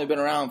really only been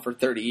around for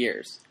 30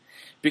 years.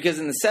 Because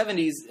in the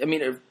 70s, I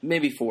mean, or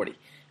maybe 40,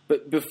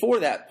 but before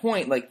that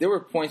point, like there were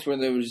points where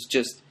there was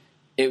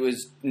it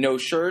was no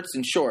shirts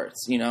and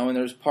shorts, and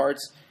there's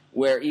parts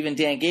where even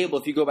Dan Gable,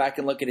 if you go back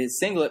and look at his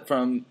singlet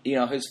from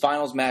his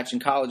finals match in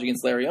college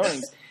against Larry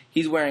Owings,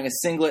 he's wearing a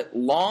singlet,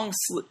 long,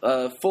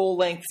 full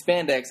length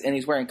spandex, and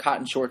he's wearing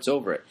cotton shorts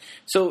over it.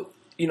 So.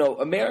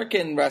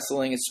 American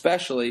wrestling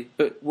especially,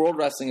 but world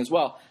wrestling as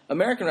well,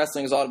 American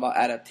wrestling is all about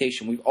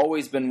adaptation. We've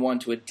always been one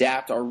to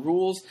adapt our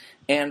rules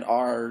and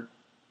our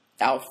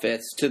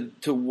outfits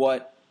to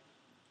what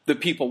the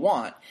people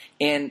want.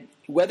 And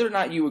whether or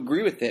not you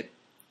agree with it,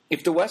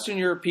 if the Western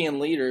European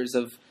leaders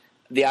of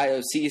the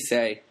IOC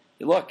say,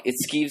 look, it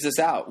skeeves us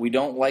out. We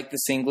don't like the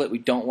singlet. We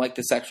don't like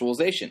the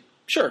sexualization.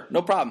 Sure,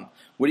 no problem.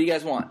 What do you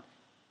guys want?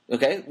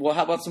 Okay, well,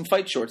 how about some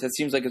fight shorts? That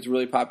seems like it's a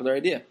really popular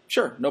idea.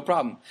 Sure, no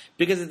problem.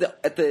 Because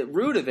at the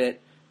root of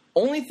it,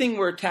 only thing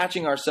we're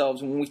attaching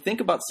ourselves, when we think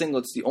about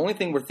singlets, the only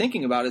thing we're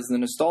thinking about is the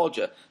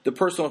nostalgia, the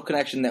personal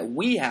connection that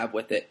we have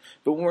with it.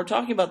 But when we're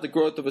talking about the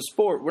growth of a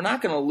sport, we're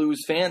not going to lose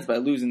fans by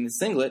losing the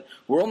singlet.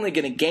 We're only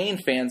going to gain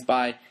fans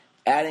by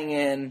adding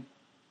in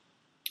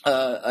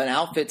an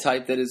outfit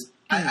type that is...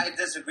 I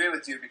disagree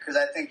with you because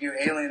I think you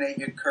alienate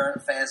your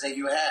current fans that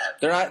you have.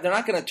 They're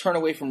not going to turn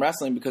away from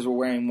wrestling because we're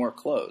wearing more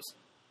clothes.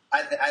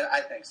 I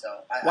think so.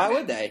 Why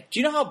would they? Do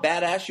you know how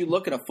badass you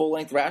look in a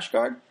full-length rash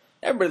guard?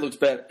 Everybody looks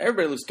better.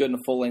 Everybody looks good in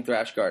a full-length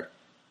rash guard,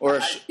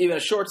 or even a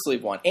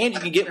short-sleeve one. And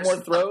you can get more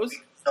throws.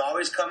 It's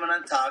always coming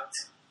untucked.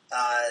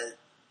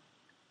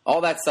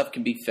 All that stuff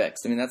can be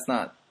fixed. I mean, that's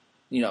not,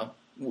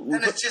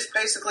 And it's just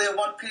basically a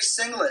one-piece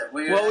singlet.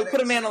 We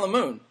put a man on the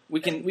moon. We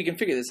can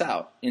figure this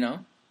out. No,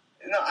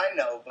 I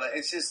know, but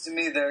it's just to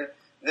me they're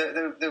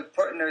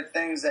putting their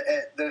things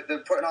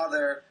they're putting all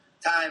their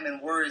time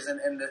and worries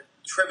and the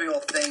trivial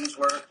things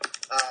where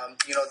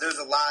there's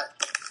a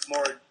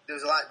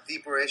lot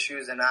deeper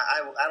issues, and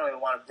I don't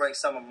even want to bring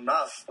some of them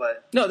up.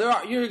 But no, there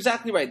are. You're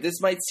exactly right. This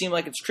might seem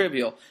like it's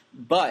trivial,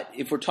 but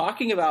if we're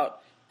talking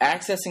about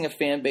accessing a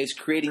fan base,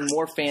 creating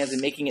more fans,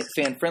 and making it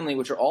fan friendly,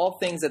 which are all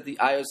things that the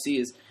IOC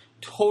is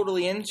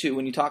totally into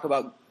when you talk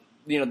about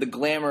the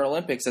glamour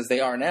Olympics as they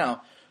are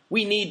now.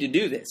 We need to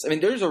do this. I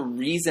mean, there's a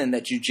reason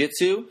that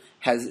jiu-jitsu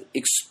has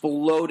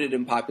exploded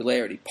in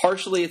popularity.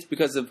 Partially, it's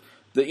because of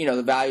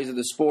the values of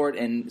the sport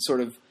and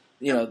sort of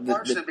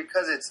partially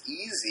because it's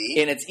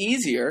easy and it's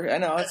easier. I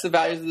know it's the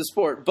values of the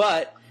sport,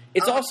 but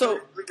it's also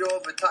a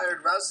retired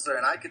wrestler,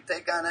 and I could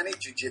take on any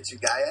jiu-jitsu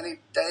guy any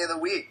day of the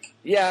week.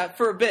 Yeah,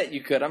 for a bit you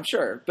could, I'm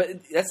sure.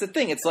 But that's the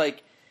thing. It's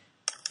like,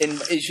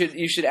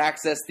 you should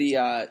access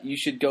the. You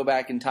should go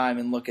back in time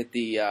and look at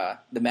the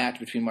match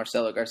between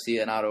Marcelo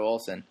Garcia and Otto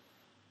Olsen.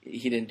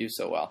 He didn't do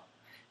so well,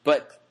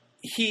 but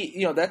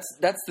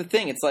that's the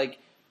thing. It's like,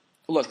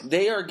 look,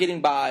 they are getting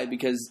by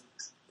because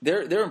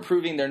they're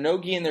improving. Their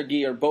no-gi and their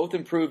gi are both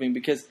improving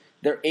because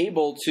they're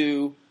able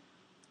to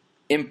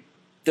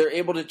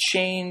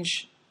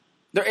change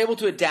they're able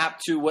to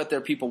adapt to what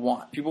their people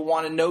want. People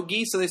want a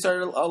no-gi, so they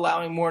started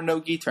allowing more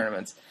no-gi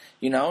tournaments.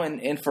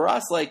 And for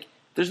us, like,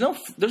 there's no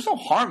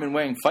harm in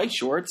wearing fight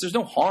shorts. There's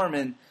no harm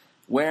in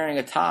wearing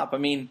a top. I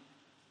mean,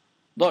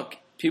 look,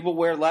 people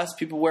wear less,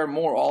 people wear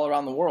more all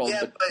around the world.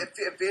 Yeah, but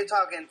if you're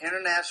talking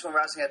international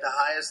wrestling at the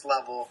highest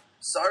level,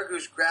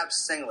 Sargoose grabs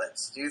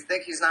singlets. Do you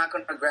think he's not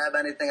going to grab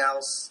anything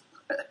else?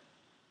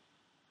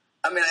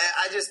 I mean,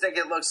 I just think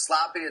it looks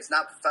sloppy. It's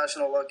not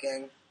professional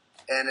looking,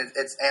 and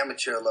it's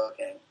amateur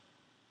looking.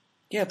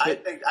 Yeah,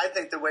 but I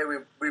think the way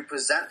we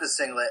present the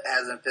singlet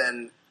hasn't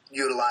been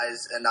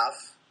utilized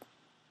enough.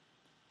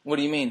 What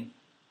do you mean?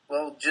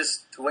 Well,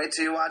 just wait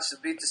till you watch the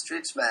Beat the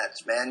Streets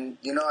match, man.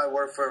 You know I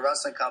work for a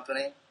wrestling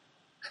company.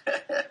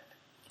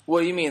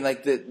 What do you mean?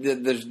 Like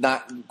there's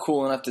not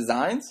cool enough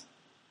designs?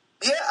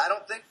 Yeah, I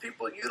don't think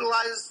people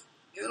utilize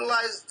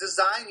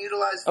design.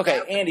 Okay,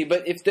 fabric. Andy,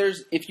 but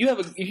if you have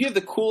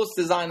the coolest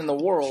design in the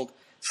world,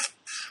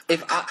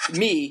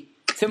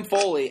 Tim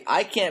Foley,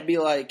 I can't be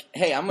like,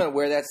 hey, I'm going to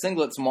wear that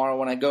singlet tomorrow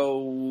when I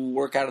go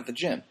work out at the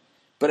gym.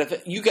 But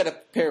if you got a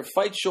pair of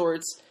fight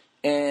shorts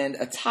and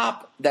a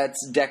top that's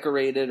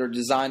decorated or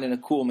designed in a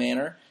cool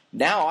manner,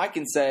 now I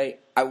can say,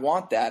 I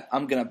want that.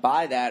 I'm going to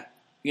buy that.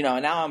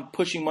 And now I'm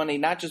pushing money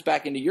not just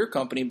back into your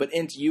company, but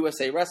into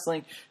USA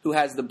Wrestling, who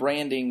has the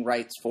branding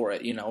rights for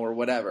it, or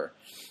whatever.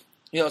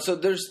 So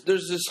there's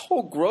this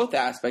whole growth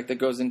aspect that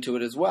goes into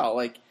it as well.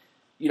 Like,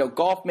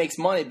 golf makes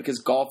money because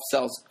golf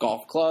sells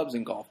golf clubs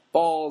and golf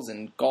balls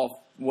and golf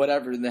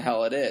whatever the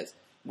hell it is.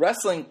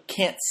 Wrestling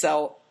can't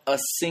sell a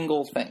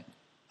single thing.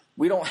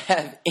 We don't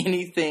have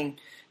anything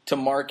to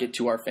market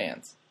to our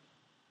fans.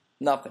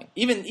 Nothing.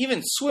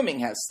 Even swimming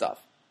has stuff,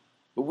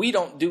 but we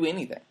don't do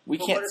anything. We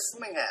can't. What does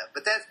swimming have?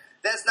 But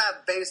that's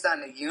not based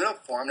on the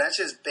uniform. That's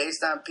just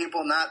based on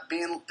people not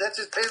being. That's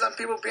just based on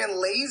people being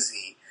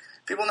lazy.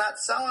 People not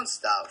selling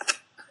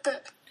stuff.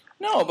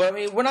 No, but I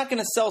mean, we're not going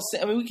to sell.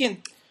 I mean, we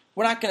can.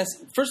 We're not going to.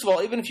 First of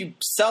all, even if you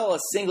sell a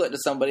singlet to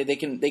somebody,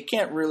 they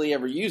can't really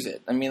ever use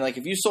it. I mean, like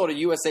if you sold a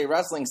USA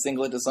Wrestling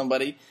singlet to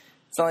somebody,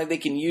 it's not like they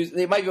can use.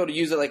 They might be able to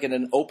use it like in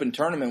an open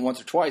tournament once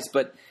or twice.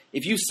 But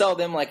if you sell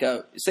them like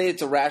say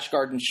it's a Rash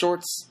Garden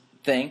shorts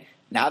thing,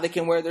 now they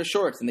can wear their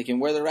shorts and they can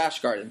wear their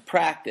Rash Garden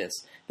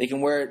practice. They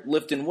can wear it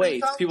lifting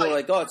weights. People are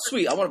like, oh, it's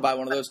sweet. I want to buy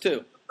one of those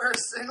too. Wear a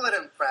singlet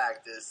in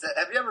practice.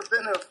 Have you ever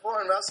been to a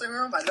foreign wrestling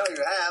room? I know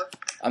you have.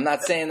 I'm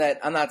not saying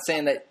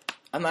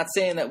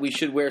that we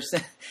should wear.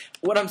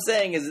 What I'm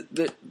saying is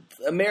that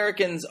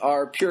Americans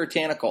are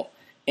puritanical,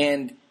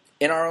 and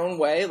in our own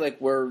way, like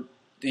we're,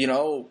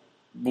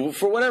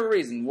 for whatever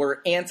reason, we're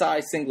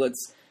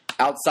anti-singlets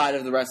outside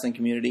of the wrestling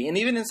community, and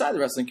even inside the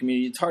wrestling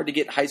community, it's hard to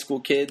get high school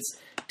kids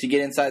to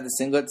get inside the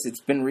singlets. It's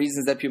been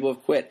reasons that people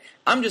have quit.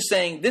 I'm just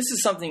saying this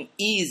is something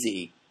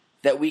easy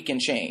that we can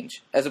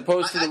change, as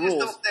opposed to the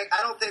rules. I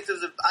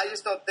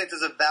just don't think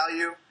there's a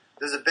value.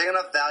 There's a big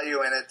enough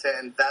value in it to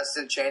invest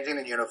in changing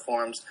the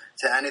uniforms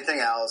to anything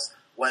else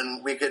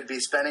when we could be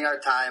spending our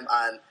time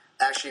on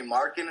actually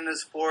marketing the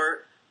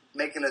sport,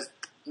 making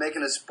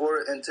a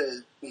sport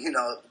into,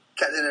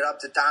 getting it up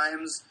to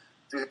times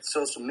through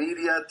social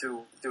media,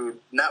 through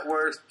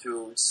networks,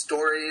 through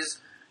stories.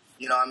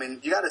 You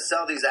got to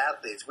sell these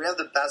athletes. We have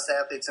the best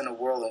athletes in the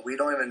world, and we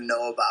don't even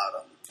know about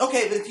them.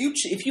 Okay, but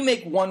if you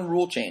make one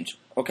rule change,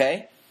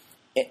 okay,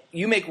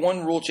 you make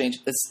one rule change,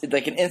 it's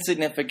like an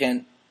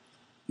insignificant.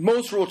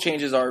 Most rule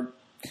changes are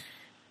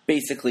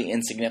basically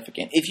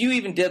insignificant. If you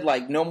even did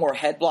like no more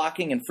head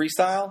blocking and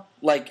freestyle,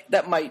 like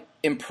that might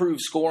improve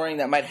scoring,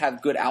 that might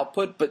have good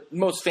output, but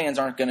most fans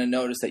aren't going to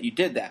notice that you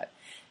did that.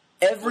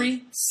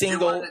 Every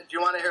single. Do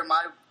you want to hear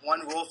my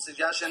one rule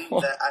suggestion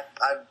that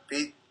I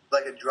beat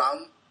like a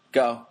drum?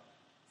 Go.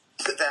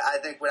 That I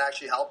think would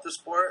actually help the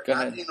sport. Go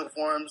ahead. Not the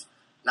uniforms,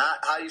 not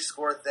how you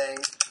score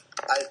things.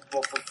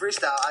 For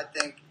freestyle, I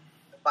think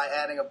by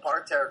adding a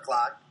parterre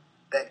clock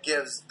that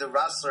gives the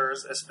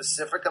wrestlers a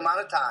specific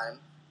amount of time,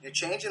 you're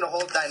changing the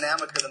whole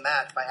dynamic of the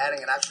match by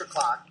adding an extra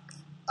clock.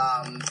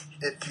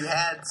 If you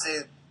had,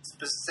 say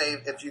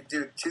if you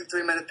do 2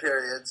 3-minute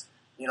periods,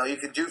 you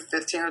could do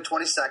 15 or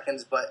 20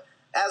 seconds, but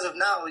as of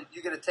now,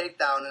 you get a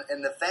takedown,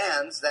 and the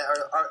fans that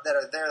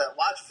are there that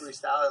watch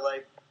freestyle are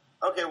like,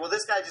 okay, well,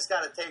 this guy just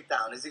got a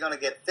takedown. Is he going to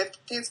get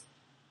 15?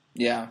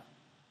 Yeah.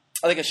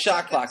 Like a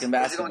shot clock in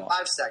basketball. Is he going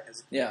 5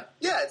 seconds? Yeah.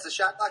 Yeah, it's a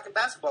shot clock in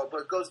basketball,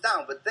 but it goes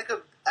down. But think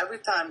of every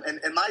time, and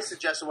my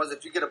suggestion was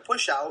if you get a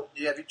push out,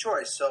 you have your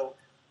choice. So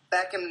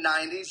back in the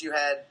 90s, you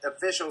had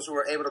officials who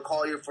were able to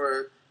call you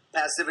for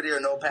passivity or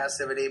no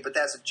passivity, but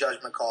that's a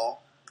judgment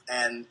call.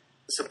 And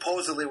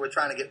supposedly we're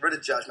trying to get rid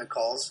of judgment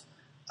calls,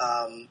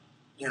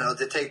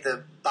 to take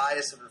the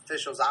bias of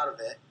officials out of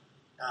it.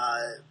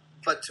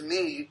 But to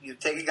me, you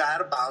take a guy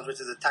out of bounds,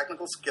 which is a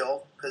technical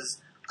skill,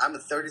 because I'm a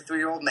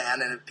 33-year-old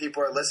man, and if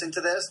people are listening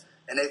to this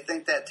and they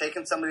think that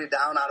taking somebody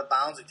down out of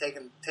bounds or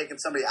taking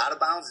somebody out of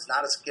bounds is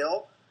not a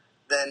skill,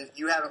 then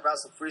you haven't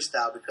wrestled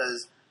freestyle,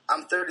 because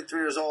I'm 33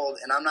 years old,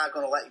 and I'm not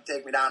going to let you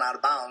take me down out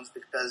of bounds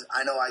because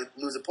I know I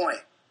lose a point.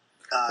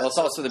 Well, it's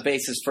also the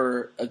basis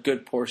for a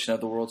good portion of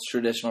the world's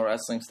traditional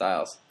wrestling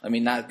styles. I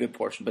mean, not a good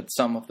portion, but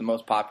some of the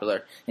most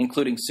popular,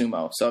 including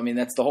sumo. So, I mean,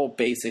 that's the whole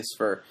basis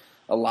for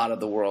a lot of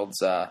the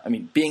world's.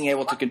 Being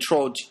able to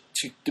control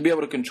to be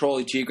able to control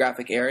a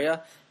geographic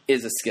area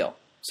is a skill.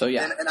 So,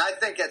 yeah, and I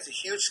think that's a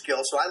huge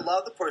skill. So, I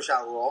love the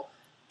push-out rule.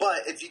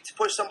 But if you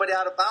push somebody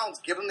out of bounds,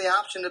 give them the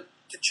option to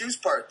choose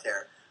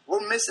parterre.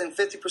 We're missing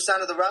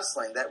 50% of the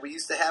wrestling that we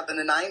used to have in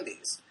the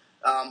 90s.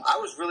 I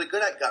was really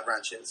good at gut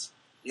wrenches.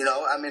 You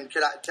know, I mean,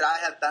 could I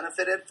have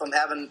benefited from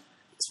having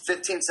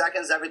 15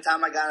 seconds every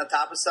time I got on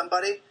top of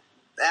somebody?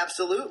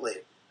 Absolutely.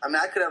 I mean,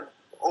 I could have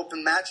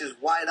opened matches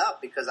wide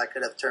up because I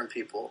could have turned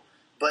people.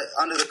 But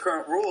under the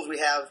current rules, we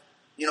have,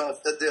 you know,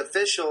 the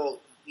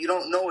official, you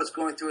don't know what's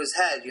going through his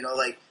head. You know,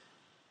 like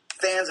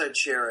fans are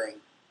cheering.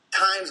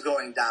 Time's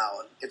going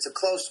down. It's a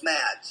close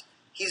match.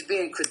 He's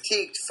being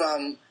critiqued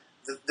from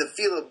the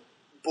FILA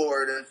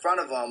board in front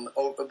of him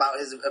about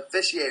his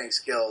officiating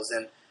skills.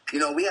 And, you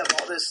know, we have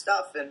all this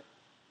stuff. And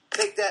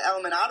take that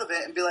element out of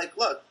it and be like,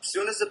 look, as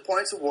soon as the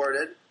point's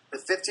awarded, the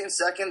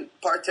 15-second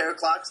parterre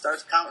clock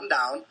starts counting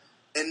down.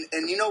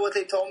 And you know what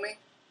they told me?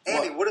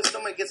 Andy, what if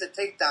somebody gets a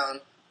takedown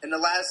in the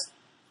last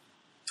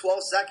 12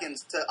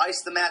 seconds to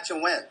ice the match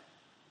and win?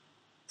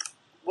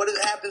 What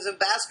happens in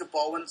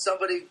basketball when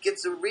somebody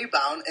gets a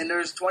rebound and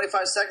there's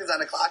 25 seconds on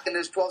the clock and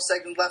there's 12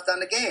 seconds left on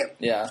the game?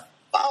 Yeah.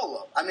 Foul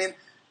them. I mean,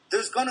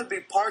 there's going to be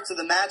parts of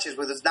the matches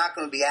where there's not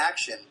going to be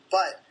action.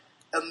 But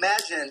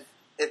imagine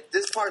if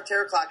this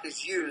parterre clock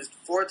is used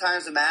 4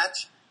 times a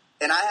match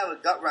and I have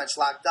a gut wrench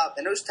locked up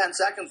and there's 10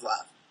 seconds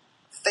left.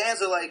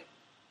 Fans are like,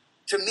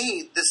 to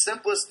me, the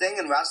simplest thing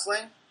in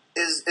wrestling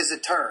is a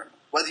turn,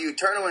 whether you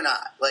turn or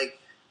not. Like,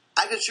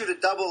 I could shoot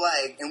a double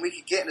leg and we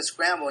could get in a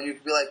scramble and you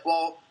could be like,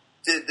 well,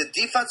 did the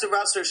defensive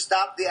wrestler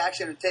stop the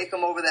action and take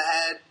him over the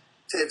head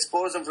to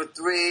expose him for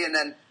 3? And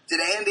then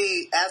did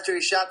Andy, after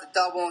he shot the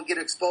double and get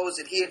exposed,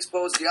 did he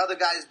expose the other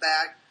guy's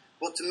back?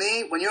 Well, to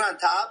me, when you're on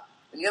top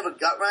and you have a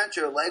gut wrench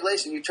or a leg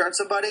lace and you turn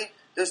somebody,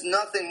 there's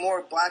nothing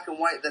more black and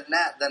white than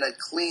that, than a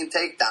clean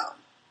takedown.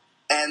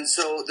 And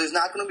so there's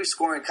not going to be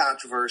scoring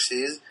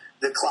controversies.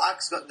 The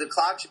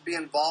clock should be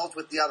involved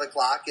with the other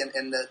clock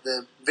in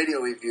the video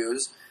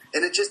reviews.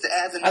 And it just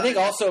adds another. I think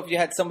also if you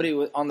had somebody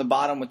on the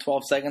bottom with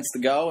 12 seconds to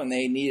go and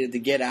they needed to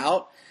get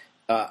out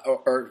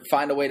or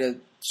find a way to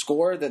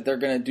score, that they're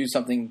going to do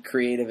something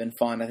creative and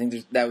fun. I think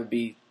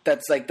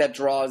that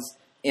draws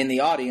in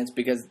the audience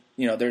because,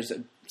 you know, there's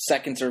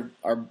seconds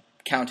are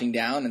counting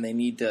down and they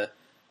need to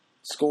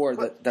score.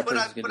 But I've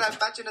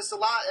mentioned this a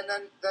lot,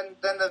 and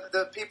then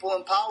the people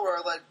in power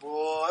are like,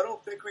 well, I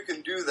don't think we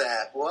can do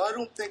that. Well, I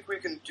don't think we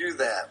can do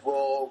that.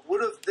 Well,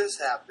 what if this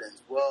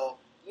happens? Well,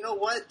 you know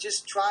what?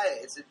 Just try it.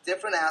 It's a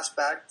different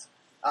aspect.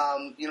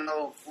 You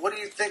know, what do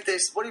you think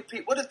what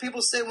did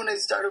people say when they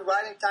started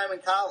riding time in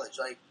college?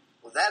 Like,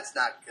 well, that's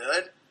not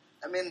good.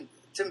 I mean,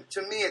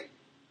 to me,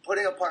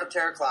 putting a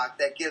parterre clock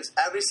that gives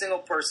every single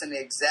person the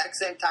exact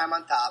same time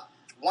on top,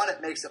 1,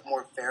 it makes it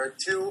more fair.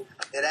 2,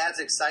 it adds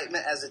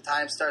excitement as the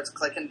time starts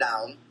clicking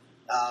down.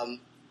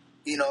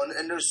 You know,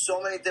 and there's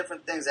so many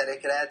different things that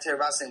it could add to a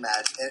wrestling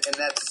match. And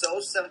that's so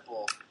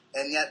simple.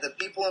 And yet the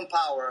people in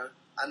power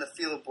on the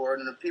FILA board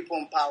and the people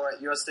in power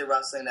at USA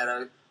Wrestling that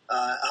are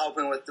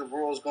helping with the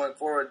rules going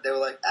forward, they were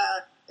like,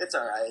 it's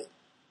all right.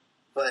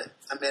 But,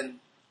 I mean,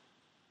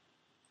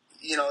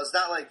 you know, it's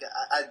not like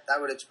I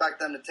would expect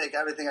them to take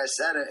everything I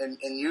said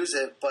and use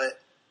it. But,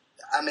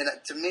 I mean,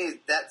 to me,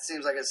 that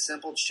seems like a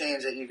simple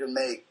change that you can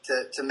make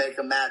to make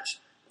a match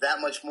that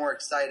much more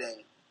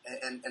exciting,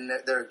 and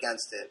they're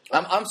against it.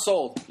 But, I'm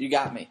sold. You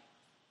got me.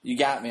 You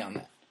got me on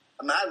that.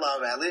 I mean, I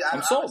love it.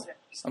 I'm sold.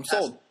 I'm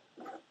sold.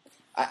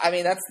 I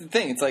mean, that's the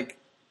thing. It's like,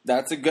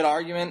 that's a good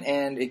argument,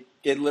 and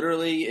it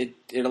literally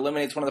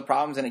eliminates one of the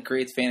problems, and it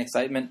creates fan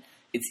excitement.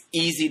 It's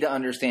easy to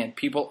understand.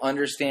 People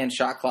understand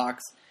shot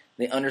clocks.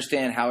 They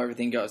understand how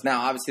everything goes.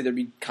 Now, obviously, there'd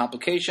be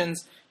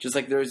complications, just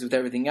like there is with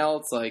everything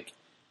else. Like,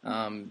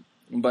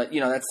 but, you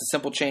know, that's a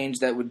simple change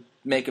that would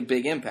make a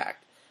big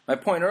impact. My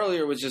point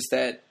earlier was just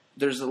that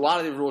there's a lot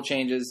of the rule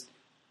changes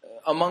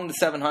among the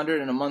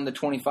 700 and among the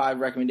 25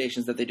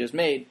 recommendations that they just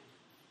made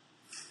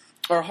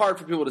are hard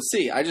for people to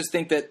see. I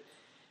think that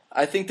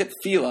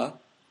FILA,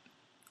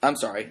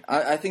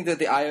 I think that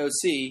the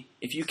IOC,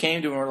 if you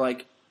came to them and were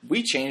like,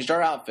 we changed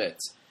our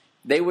outfits,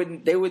 they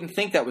wouldn't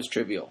think that was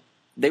trivial.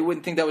 They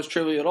wouldn't think that was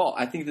trivial at all.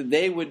 I think that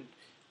they would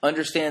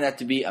understand that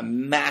to be a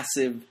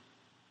massive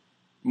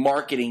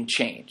marketing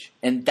change.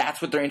 And that's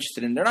what they're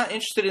interested in. They're not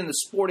interested in the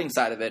sporting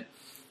side of it.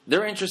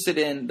 They're interested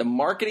in the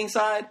marketing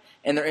side,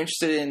 and they're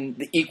interested in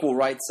the equal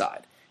rights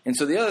side. And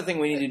so the other thing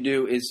we need to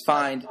do is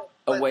find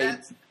a way.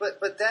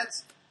 But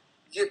that's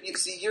you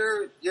see,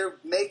 you're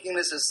making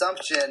this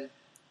assumption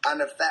on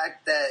the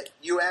fact that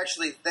you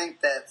actually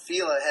think that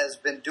FILA has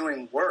been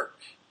doing work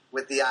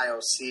with the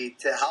IOC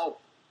to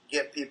help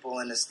get people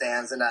in the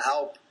stands and to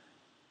help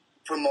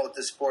promote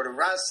the sport of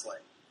wrestling.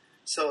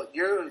 So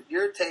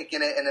you're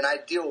taking it in an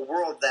ideal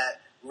world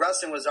that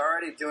wrestling was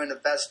already doing the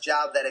best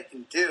job that it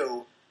can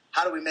do.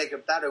 How do we make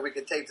it better? We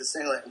could take the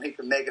singlet and we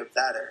could make it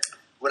better.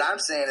 what I'm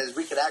saying is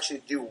we could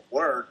actually do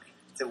work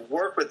to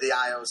work with the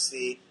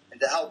IOC and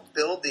to help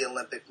build the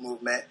Olympic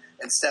movement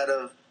instead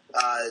of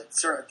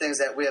certain things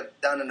that we have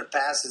done in the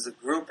past as a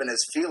group and as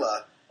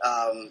FILA.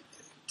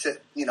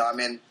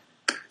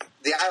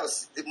 The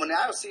IOC, when the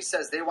IOC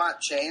says they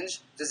want change,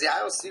 does the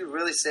IOC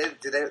really say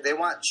they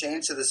want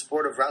change to the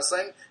sport of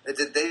wrestling? Or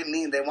did they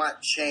mean they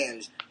want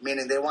change,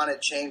 meaning they want to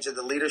change of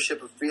the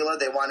leadership of FILA?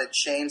 They want to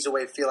change the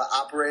way FILA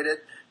operated?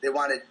 They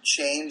want to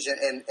change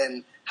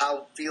in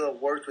how FILA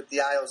worked with the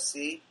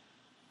IOC?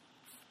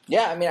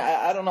 Yeah, I mean,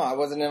 I don't know. I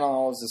wasn't in on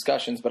all those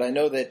discussions, but I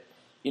know that,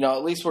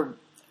 at least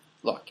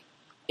look,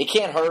 it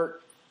can't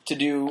hurt to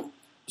do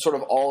sort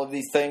of all of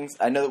these things.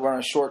 I know that we're on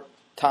a short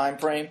time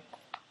frame,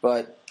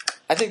 but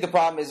I think the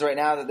problem is right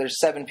now that there's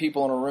 7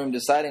 people in a room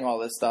deciding all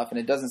this stuff, and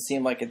it doesn't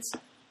seem like it's,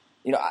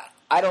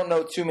 I don't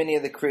know too many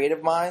of the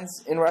creative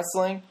minds in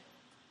wrestling.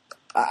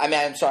 I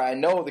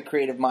know the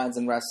creative minds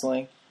in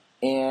wrestling,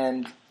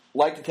 and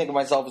like to think of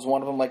myself as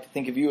one of them, like to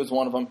think of you as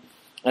one of them,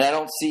 and I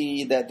don't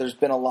see that there's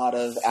been a lot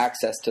of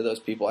access to those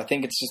people. I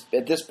think it's just,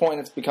 at this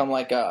point, it's become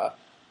like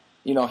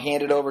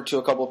handed over to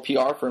a couple of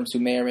PR firms who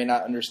may or may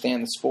not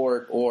understand the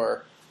sport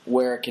or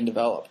where it can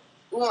develop.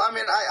 Well, I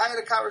mean, I had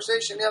a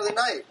conversation the other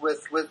night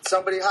with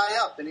somebody high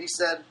up, and he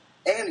said,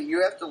 Andy,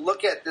 you have to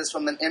look at this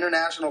from an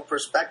international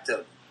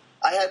perspective.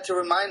 I had to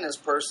remind this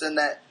person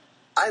that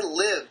I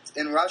lived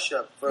in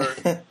Russia for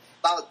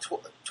about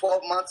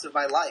 12 months of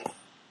my life,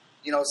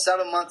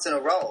 7 months in a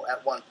row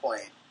at one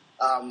point.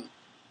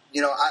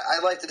 I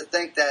like to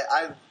think that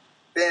I've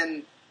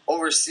been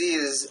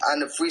overseas on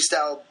the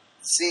freestyle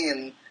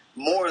scene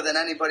more than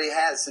anybody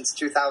has since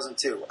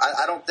 2002.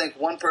 I don't think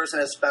one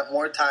person has spent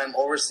more time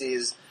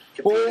overseas.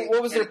 Well,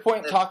 what was their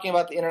point talking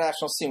about the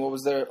international scene? What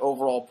was their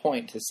overall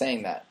point to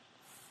saying that?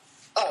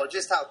 Oh,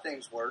 just how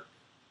things work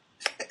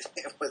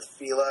with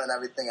FILA and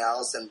everything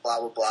else, and blah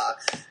blah blah.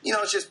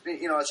 It's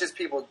just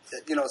people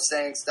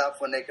saying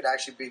stuff when they could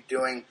actually be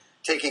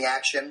taking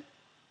action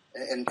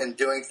and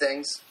doing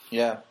things.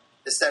 Yeah.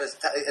 Instead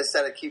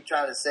of keep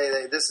trying to say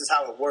that this is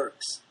how it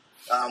works.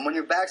 When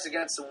your back's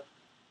against the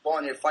wall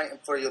and you're fighting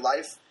for your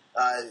life,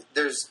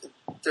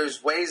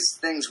 there's ways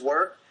things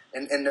work.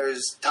 And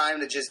there's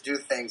time to just do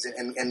things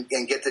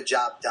and get the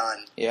job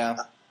done. Yeah.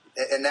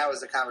 And that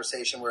was the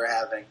conversation we were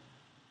having.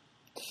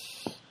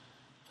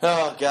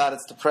 Oh, God,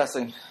 it's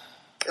depressing.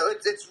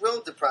 It's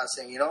real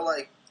depressing.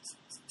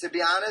 To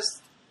be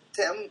honest,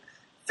 Tim,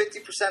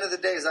 50% of the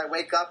days I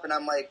wake up and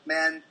I'm like,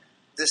 man,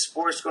 this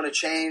sport's going to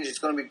change. It's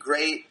going to be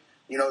great.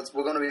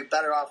 We're going to be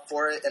better off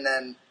for it. And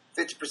then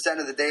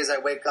 50% of the days I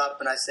wake up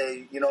and I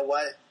say, you know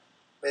what?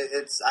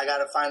 I got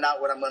to find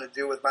out what I'm going to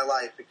do with my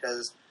life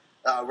because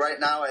right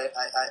now,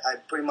 I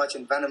pretty much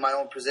invented my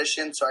own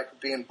position so I could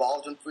be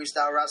involved in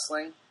freestyle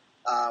wrestling.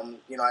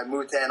 I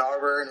moved to Ann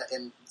Arbor,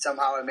 and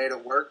somehow I made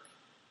it work.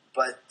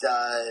 But,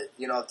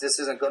 if this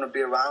isn't going to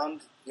be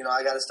around,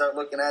 I got to start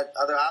looking at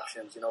other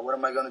options. What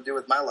am I going to do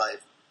with my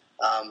life?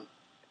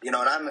 And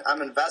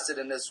I'm invested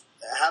in this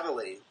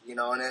heavily,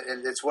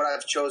 and it's what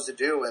I've chose to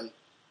do. And,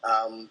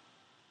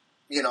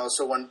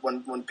 so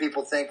when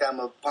people think I'm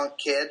a punk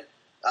kid,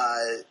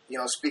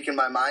 speaking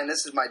my mind,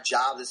 this is my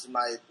job, this is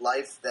my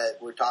life that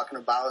we're talking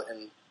about,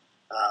 and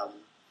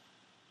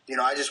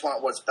I just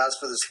want what's best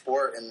for the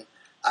sport, and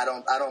I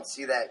don't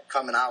see that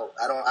coming out.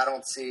 I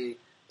don't see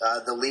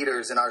the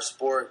leaders in our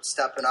sport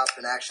stepping up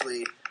and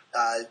actually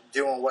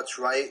doing what's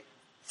right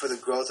for the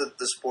growth of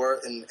the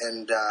sport,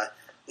 and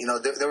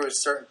there were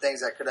certain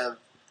things that could have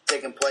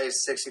taken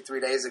place 63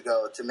 days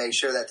ago to make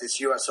sure that this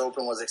U.S.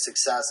 Open was a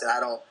success, and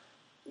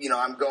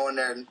I'm going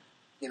there in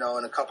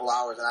a couple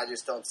hours, and I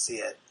just don't see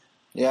it.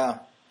 Yeah.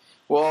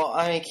 Well,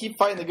 keep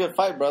fighting the good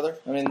fight, brother.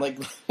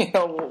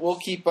 We'll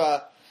keep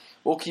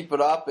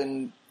it up,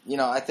 and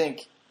I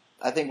think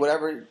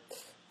whatever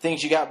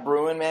things you got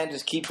brewing, man,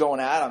 just keep going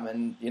at them.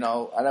 And I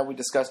know we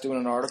discussed doing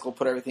an article,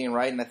 put everything in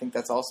writing. I think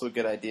that's also a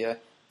good idea.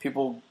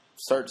 People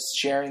start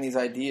sharing these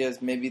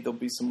ideas, maybe there'll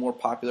be some more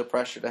popular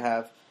pressure to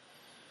have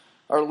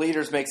our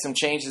leaders make some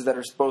changes that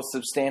are both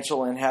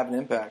substantial and have an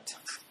impact.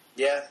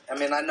 Yeah, I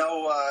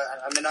know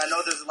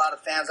there's a lot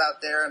of fans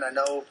out there, and I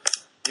know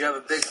you have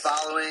a big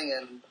following,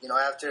 and,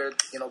 after,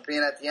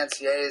 being at the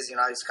NCAAs,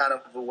 I was kind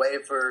of away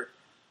for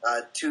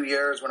 2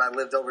 years when I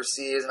lived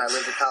overseas, and I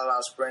lived in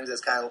Colorado Springs. I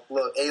was kind of a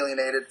little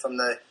alienated from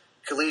the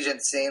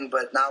collegiate scene,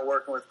 but now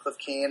working with Cliff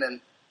Keen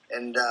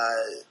and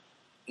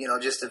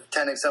just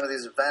attending some of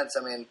these events,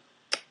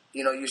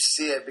 you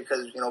see it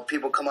because,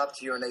 people come up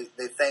to you and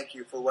they thank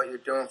you for what you're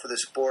doing for the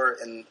sport,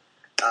 and,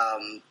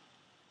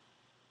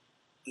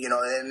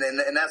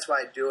 and that's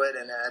why I do it,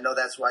 and I know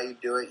that's why you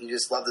do it. You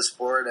just love the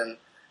sport, and,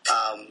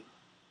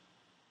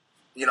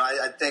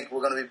 I think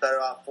we're going to be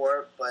better off for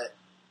it, but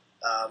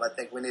I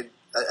think we need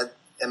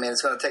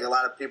it's going to take a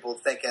lot of people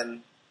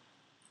thinking,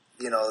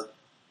 the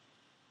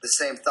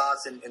same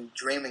thoughts and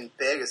dreaming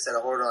big instead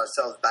of holding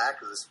ourselves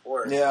back as a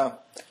sport. Yeah.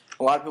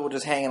 A lot of people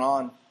just hanging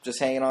on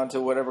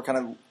to whatever kind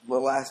of the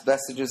last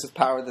vestiges of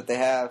power that they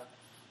have.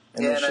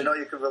 And I know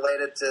you could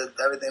relate it to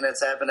everything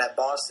that's happened at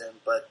Boston,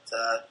 but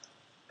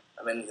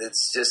I mean,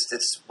 it's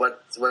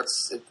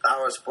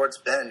how our sport's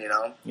been, you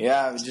know.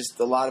 Yeah, just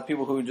a lot of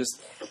people who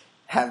just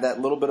have that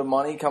little bit of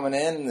money coming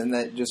in and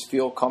that just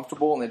feel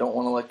comfortable and they don't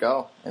want to let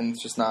go, and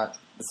it's just not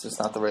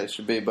the way it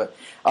should be. But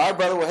all right,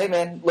 brother. Well, hey,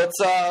 man,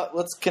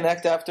 let's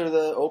connect after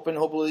the Open.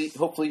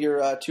 Hopefully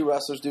your two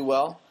wrestlers do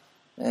well,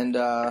 and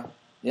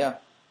yeah,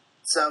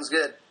 Sounds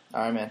good.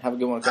 all right, man. Have a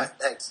good one. Okay.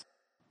 Thanks.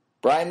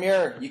 Brian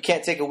Muir, you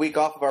can't take a week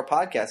off of our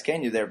podcast,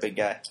 can you? There, big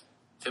guy.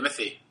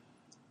 Timothy.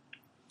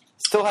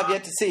 Still have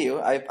yet to see you.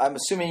 I'm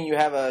assuming you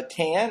have a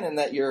tan and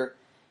that you're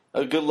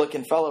a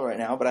good-looking fellow right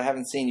now, but I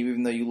haven't seen you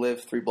even though you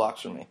live 3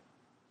 blocks from me.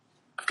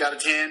 I've got a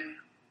tan.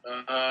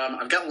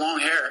 I've got long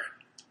hair.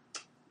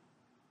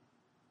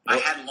 I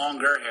had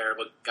longer hair,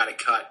 but got it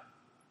cut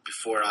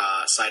before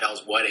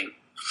Seidel's wedding.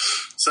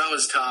 So that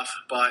was tough,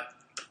 but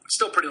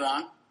still pretty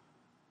long.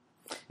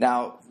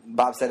 Now,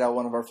 Bob Seidel,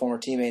 one of our former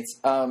teammates,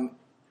 how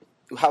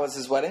was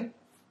his wedding?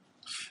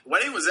 The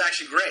wedding was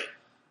actually great.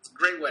 It's a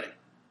great wedding.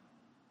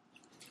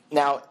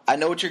 Now, I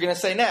know what you're going to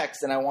say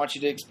next, and I want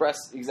you to express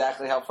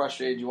exactly how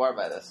frustrated you are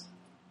by this.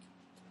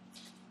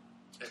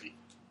 Maybe.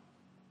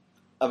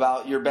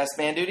 About your best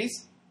man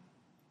duties?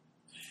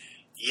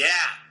 Yeah.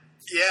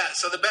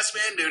 So the best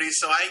man duty.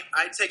 So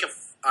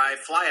I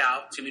fly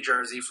out to New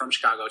Jersey from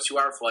Chicago,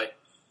 2-hour flight.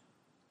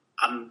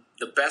 I'm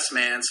the best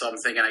man, so I'm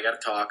thinking I got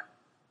to talk.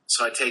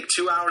 So I take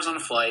 2 hours on a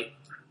flight,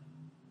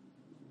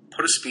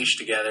 put a speech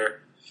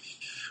together,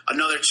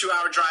 another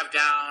 2-hour drive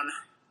down,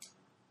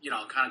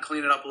 kind of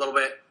clean it up a little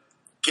bit,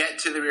 get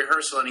to the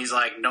rehearsal, and he's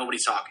like,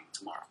 nobody's talking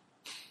tomorrow.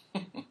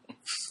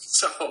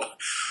 So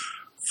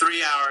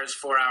 3 hours,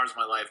 4 hours of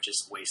my life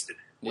just wasted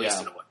away.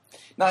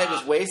 Not even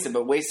just wasted,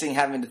 but wasting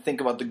having to think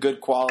about the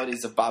good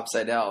qualities of Bob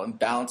Seidel and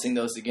balancing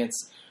those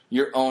against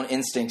your own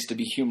instincts to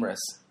be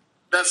humorous.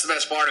 That's the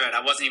best part of it.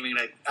 I was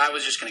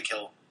just going to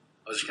kill him.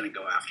 I was just going to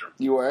go after him.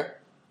 You were?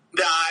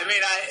 Nah, I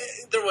mean,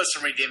 there was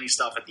some redeeming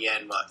stuff at the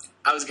end, but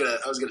I was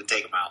gonna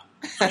take him out.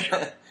 For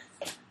sure.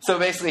 So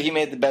basically, he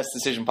made the best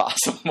decision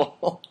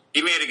possible.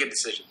 He made a good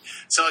decision.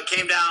 So it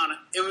came down.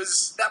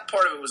 That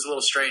part of it was a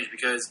little strange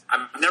because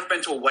I've never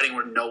been to a wedding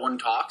where no one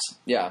talks.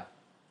 Yeah.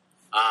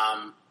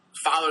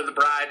 Father of the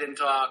bride didn't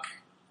talk.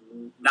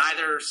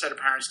 Neither set of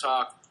parents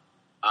talked.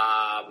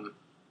 And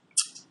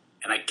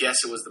I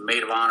guess it was the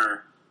maid of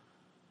honor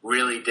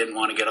really didn't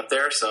want to get up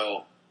there,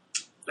 so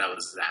that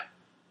was that.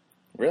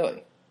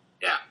 Really?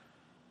 Yeah.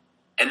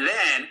 And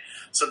then,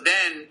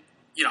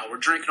 we're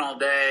drinking all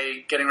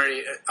day, getting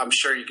ready. I'm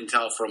sure you can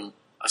tell from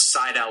a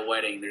Seidel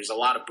wedding, there's a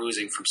lot of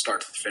boozing from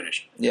start to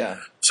finish. Yeah.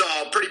 So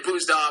pretty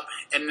boozed up.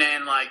 And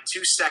then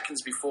 2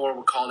 seconds before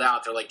we're called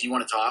out, they're like, do you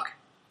want to talk?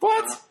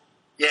 What?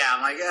 Yeah.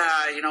 I'm like,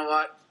 you know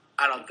what?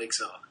 I don't think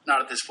so.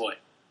 Not at this point.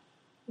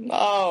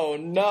 Oh,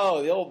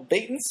 no. The old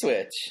bait and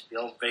switch. The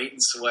old bait and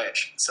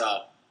switch.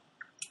 So,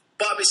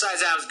 but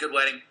besides that, it was a good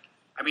wedding.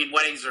 I mean,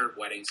 weddings are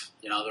weddings.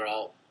 They're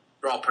all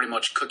pretty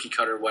much cookie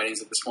cutter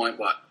weddings at this point.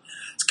 But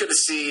it's good to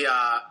see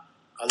a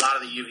lot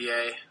of the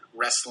UVA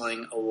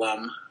wrestling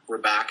alum were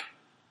back.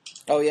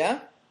 Oh yeah?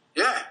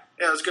 Yeah.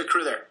 It was a good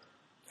crew there.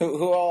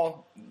 Who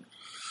all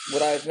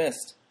would I have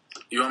missed?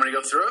 You want me to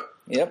go through it?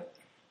 Yep.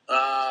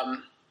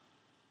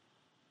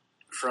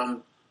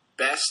 From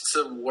best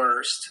to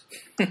worst.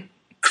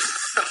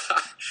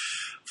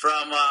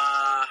 From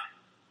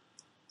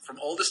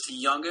oldest to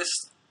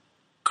youngest,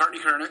 Courtney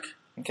Koenig.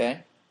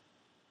 Okay.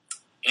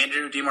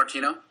 Andrew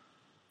DiMartino.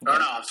 Okay. Oh,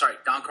 no, I'm sorry.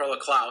 Don Carlo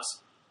Klaus.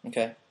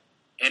 Okay.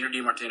 Andrew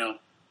DiMartino.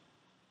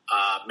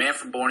 Man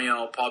from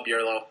Borneo, Paul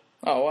Bierlo.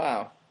 Oh,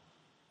 wow.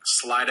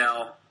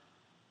 Slidell.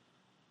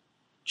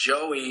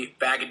 Joey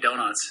Bag of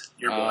Donuts,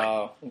 your boy.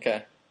 Oh,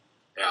 okay.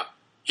 Yeah.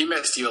 He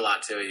missed you a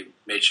lot, too. He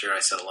made sure I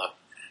settle up.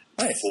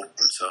 Nice.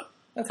 So.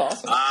 That's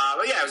awesome.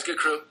 But yeah, it was a good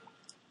crew.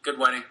 Good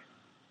wedding.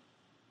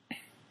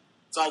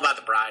 It's all about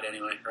the bride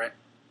anyway, right?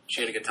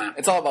 She had a good time.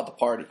 It's all about the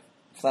party.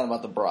 It's not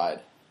about the bride.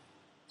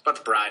 It's about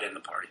the bride and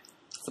the party.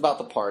 It's about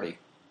the party.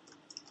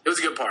 It was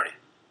a good party.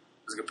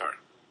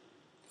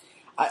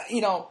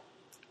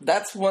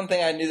 That's one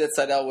thing I knew that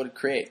Seidel would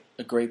create.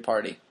 A great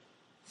party.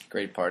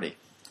 Great party.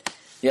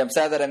 Yeah, I'm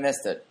sad that I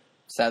missed it.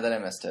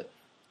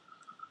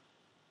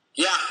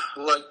 Yeah,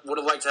 would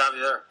have liked to have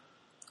you there.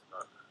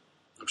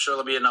 I'm sure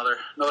there'll be another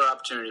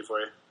opportunity for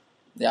you.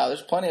 Yeah,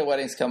 there's plenty of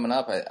weddings coming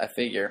up, I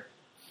figure.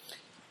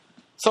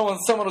 Someone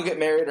will get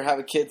married or have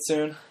a kid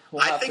soon.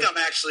 I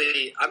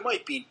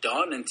might be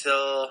done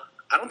until,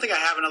 I don't think I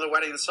have another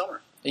wedding this summer.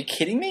 Are you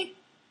kidding me?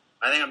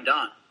 I think I'm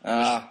done.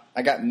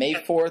 I got May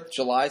 4th,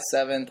 July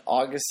 7th,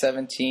 August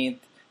 17th,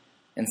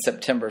 and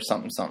September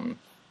something.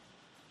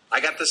 I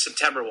got the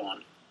September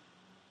one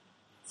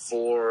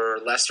for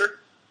Lester.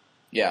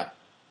 Yeah.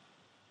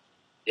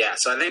 Yeah,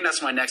 so I think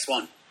that's my next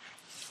one.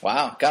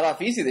 Wow, got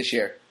off easy this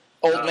year.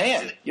 Old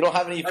man, easy. You don't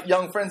have any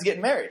young friends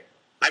getting married.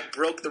 I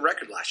broke the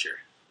record last year.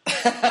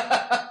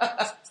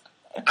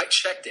 I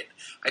checked it.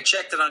 I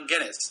checked it on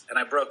Guinness, and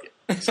I broke it.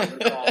 So I'm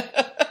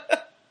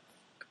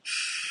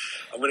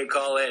going to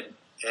call in,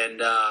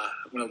 and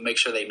I'm going to make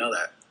sure they know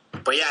that.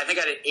 But yeah, I think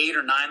I did 8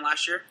 or 9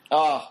 last year.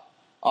 Oh,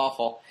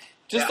 awful.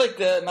 Just like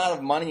the amount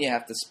of money you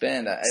have to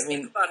spend. I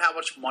mean, think about how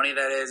much money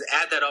that is.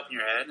 Add that up in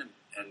your head, and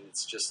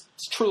it's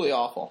truly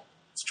awful.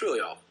 It's truly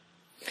awful.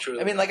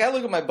 I mean, like, I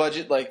look at my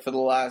budget, like, for the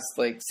last,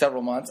 like,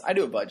 several months. I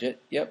do a budget.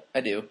 Yep,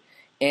 I do.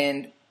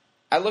 And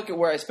I look at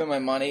where I spend my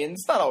money, and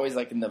it's not always,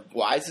 like, in the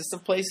wisest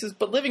of places,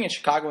 but living in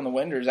Chicago in the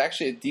winter is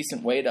actually a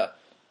decent way to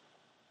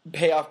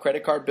pay off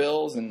credit card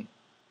bills and,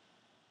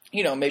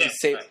 you know, maybe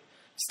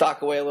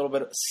sock away a little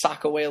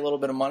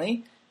bit of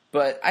money.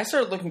 But I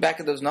started looking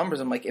back at those numbers.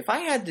 I'm like, if I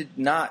had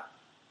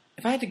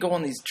to go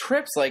on these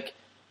trips, like,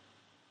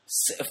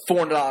 a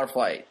 $400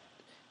 flight,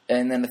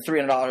 and then a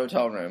 $300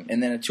 hotel room,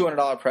 and then a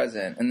 $200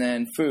 present, and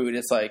then food.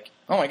 It's like,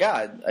 oh my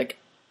God, like,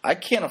 I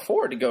can't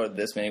afford to go to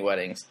this many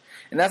weddings.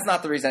 And that's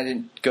not the reason I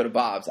didn't go to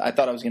Bob's. I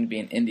thought I was going to be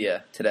in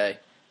India today,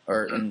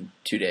 or in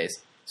 2 days.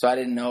 So I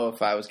didn't know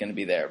if I was going to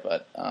be there,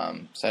 but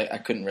so I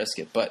couldn't risk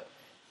it. But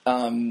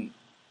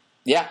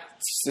yeah,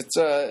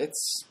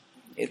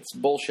 it's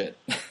bullshit.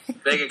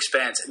 Big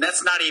expense, and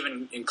that's not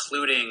even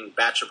including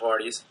bachelor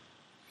parties.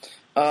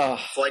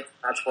 Flight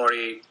bachelor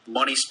party,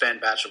 money spent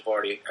bachelor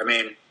party. I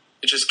mean,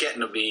 it's just getting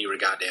to be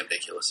goddamn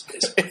ridiculous.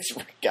 It's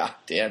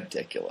goddamn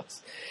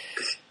ridiculous.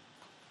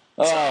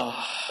 But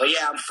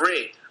yeah, I'm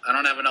free. I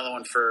don't have another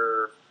one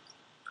for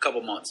a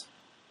couple months,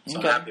 so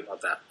I'm happy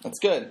about that. That's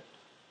good.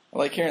 I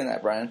like hearing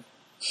that, Brian.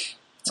 It's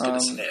good to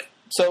see it.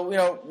 So, you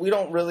know, we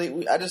don't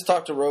really... I just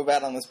talked to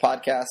Rovat on this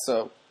podcast,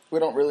 so we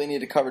don't really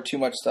need to cover too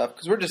much stuff,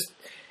 because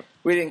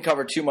we didn't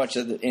cover too much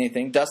of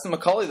anything. Dustin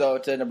McCulley, though,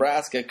 to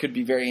Nebraska could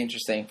be very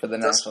interesting for the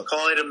national. Dustin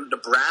McCulley to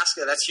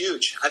Nebraska, that's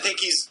huge. I think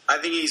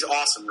he's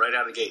awesome right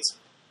out of the gates.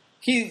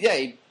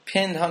 He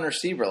pinned Hunter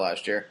Stieber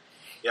last year.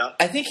 Yeah.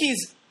 I think he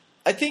is.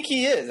 I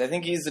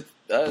think he's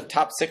a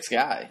top 6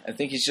 guy. I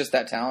think he's just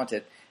that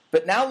talented.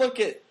 But now look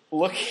at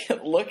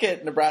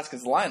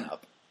Nebraska's lineup.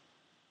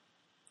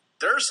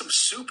 There are some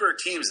super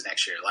teams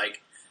next year,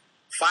 like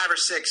 5 or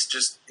 6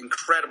 just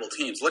incredible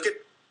teams. Look at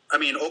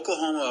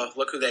Oklahoma,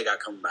 look who they got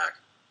coming back.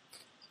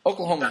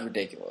 Oklahoma's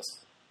ridiculous.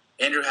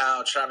 Andrew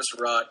Howe, Travis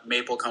Rutt,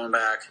 Maple coming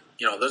back.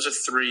 You know, those are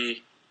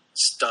 3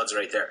 studs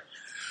right there.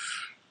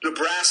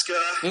 Nebraska.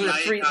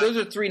 Those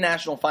are 3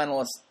 national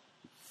finalist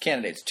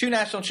candidates. 2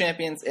 national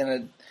champions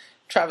and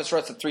Travis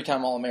Rutt's a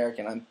 3-time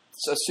All-American. I'm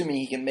assuming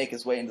he can make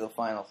his way into the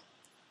finals.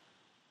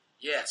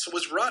 Yeah, so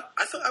was Rutt...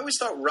 I always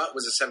thought Rutt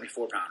was a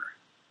 74-pounder.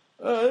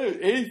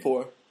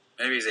 84.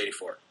 Maybe he's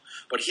 84.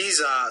 But he's...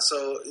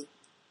 So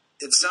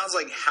it sounds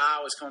like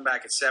Howe is coming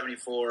back at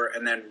 74,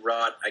 and then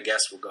Rutt, I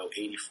guess, will go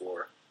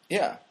 84.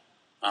 Yeah.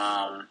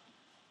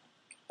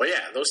 But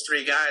yeah, those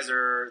 3 guys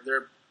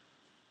they're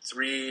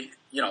 3,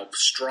 you know,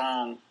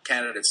 strong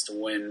candidates to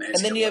win. NCAA.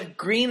 And then you have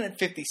Green at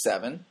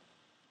 57,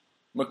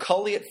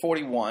 McCulley at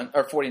 41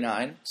 or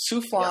 49,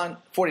 Souflon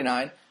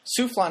 49,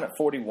 Souflon at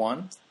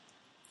 41.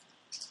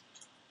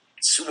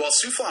 Well,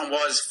 Souflon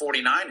was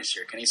 49 this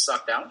year. Can he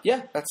suck down?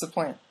 Yeah, that's the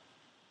plan.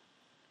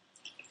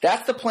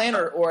 That's the plan,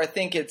 or I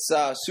think it's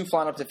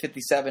Souflon up to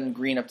 57,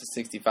 Green up to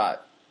 65.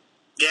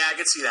 Yeah, I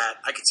could see that.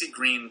 I could see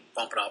Green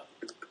bumping up.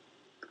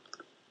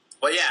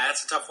 But yeah,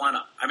 that's a tough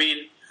lineup. I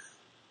mean,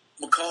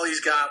 McCulley's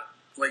got,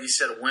 like you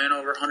said, a win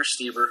over Hunter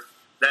Stieber.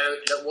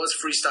 That was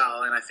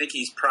freestyle, and I think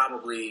he's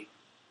probably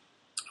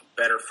a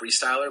better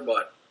freestyler,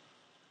 but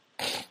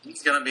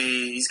he's gonna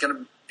be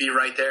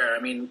right there.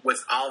 I mean,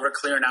 with Oliver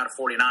clearing out of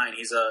 49,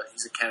 he's a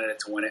candidate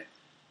to win it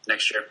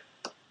next year.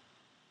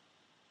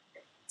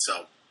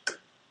 So,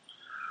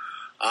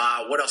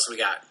 what else we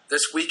got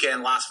this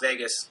weekend? Las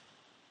Vegas.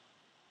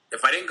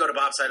 If I didn't go to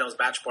Bob Seidel's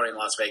bachelor party in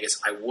Las Vegas,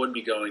 I would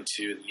be going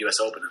to the U.S.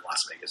 Open in Las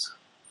Vegas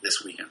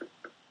this weekend.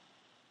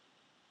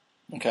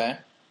 Okay.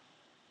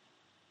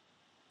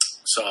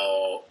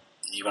 So,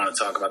 you want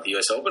to talk about the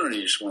U.S. Open, or do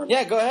you just want to...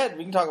 Yeah, go ahead.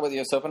 We can talk about the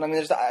U.S. Open. I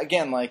mean,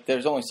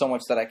 there's only so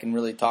much that I can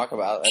really talk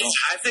about.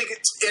 I think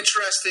it's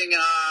interesting.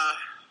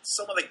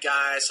 Some of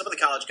the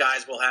college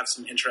guys will have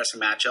some interesting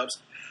matchups.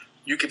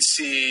 You could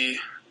see...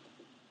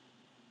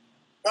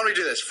 Why don't we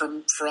do this?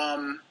 From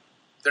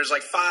there's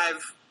like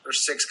 5 or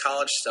 6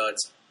 college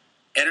studs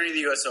entering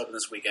the U.S. Open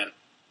this weekend.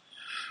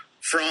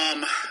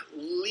 From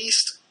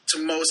least to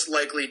most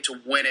likely to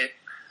win it,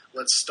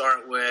 let's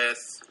start with...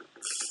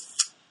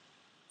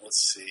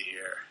 Let's see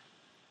here.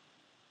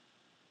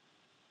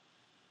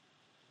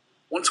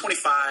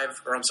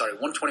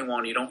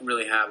 121, you don't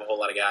really have a whole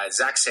lot of guys.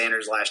 Zach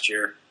Sanders last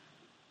year,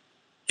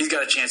 he's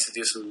got a chance to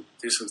do some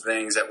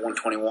things at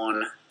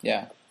 121.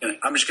 Yeah.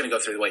 I'm just going to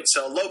go through the weight.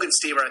 So Logan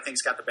Stieber, I think,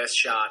 has got the best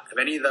shot of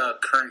any of the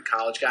current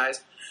college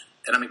guys,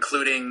 and I'm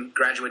including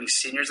graduating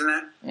seniors in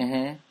that.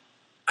 Mm-hmm.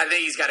 I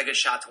think he's got a good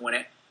shot to win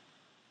it.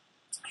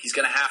 He's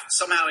going to have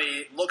somehow.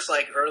 He looks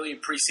like early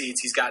pre-seeds.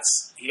 He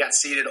got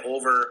seeded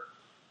over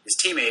his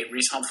teammate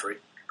Reese Humphrey.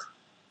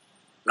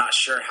 I'm not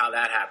sure how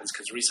that happens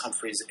because Reese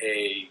Humphrey's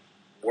a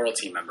world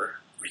team member,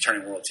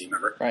 returning world team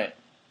member. Right.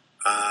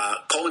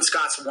 Coleman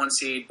Scott's a 1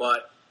 seed,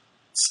 but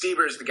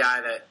Stieber is the guy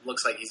that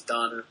looks like he's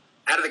done.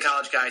 Out of the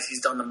college guys,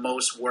 he's done the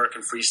most work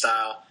in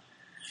freestyle.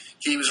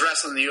 He was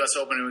wrestling the U.S.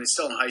 Open when he was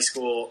still in high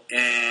school,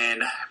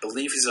 and I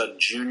believe he's a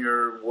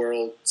junior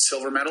world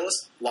silver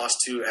medalist. Lost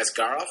to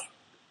Asgarov.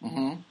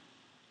 Mm-hmm.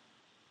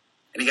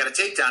 And he got a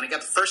takedown. He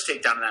got the first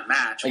takedown in that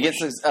match.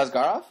 Against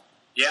Asgarov?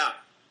 Yeah.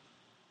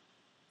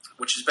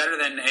 Which is better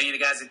than any of the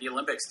guys at the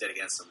Olympics did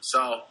against him.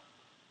 So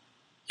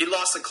he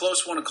lost a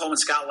close one to Coleman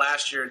Scott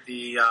last year at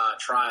the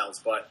trials,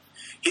 but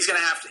he's got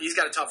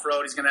a tough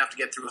road. He's going to have to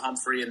get through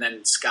Humphrey and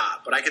then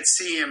Scott. But I could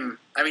see him.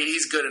 I mean,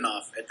 he's good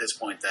enough at this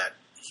point that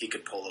he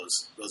could pull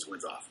those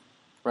wins off.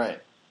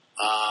 Right.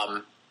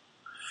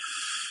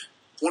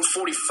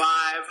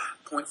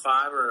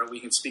 145.5, or we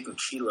can speak in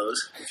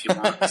kilos if you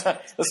want.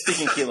 Let's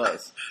speak in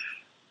kilos.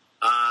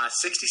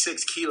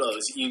 66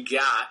 kilos. You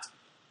got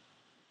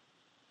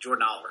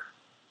Jordan Oliver.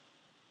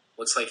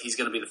 Looks like he's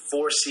going to be the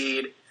 4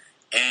 seed,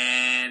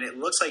 and it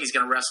looks like he's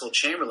going to wrestle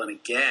Chamberlain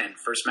again,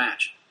 first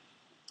match.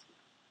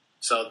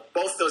 So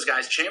both those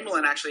guys,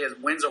 Chamberlain actually has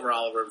wins over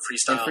Oliver in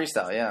freestyle. In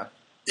freestyle, yeah.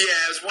 Yeah,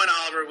 it was when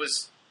Oliver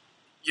was,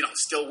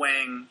 still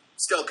weighing,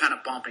 still kind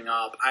of bumping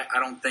up. I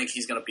don't think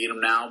he's going to beat him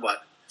now,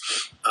 but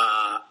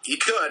he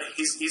could.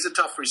 He's a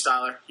tough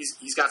freestyler.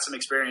 He's got some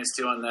experience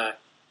too on that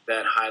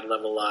high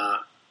level,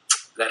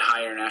 that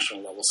high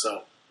international level.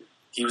 So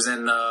he was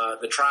in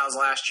the trials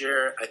last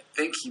year. I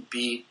think he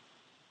beat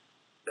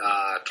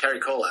Kerry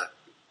Collette,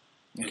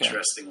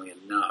 interestingly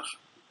enough.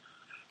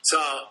 So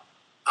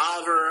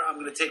Oliver, I'm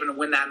going to take him to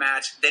win that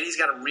match. Then he's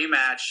got a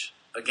rematch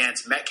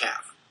against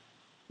Metcalf,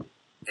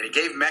 and he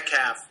gave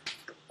Metcalf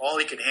all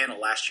he could handle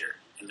last year.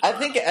 I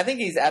think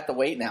he's at the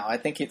weight now. I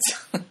think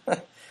it's.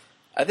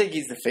 I think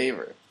he's the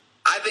favorite.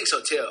 I think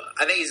so too.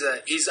 I think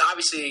he's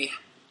obviously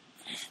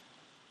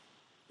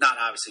not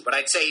obviously, but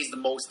I'd say he's the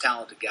most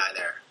talented guy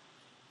there.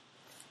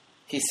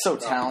 He's so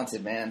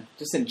talented, man.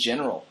 Just in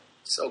general,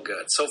 so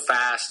good, so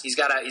fast. He's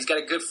got a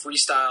good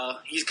freestyle.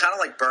 He's kind of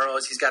like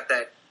Burroughs. He's got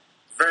that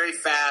very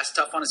fast,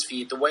 tough on his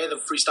feet. The way the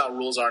freestyle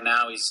rules are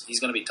now, he's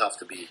going to be tough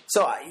to beat.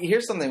 So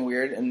here's something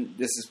weird, and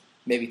this is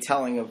maybe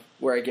telling of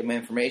where I get my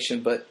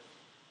information, but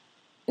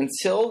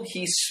until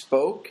he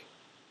spoke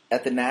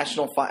at the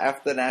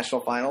after the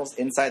national finals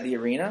inside the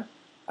arena,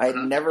 I had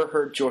never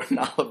heard Jordan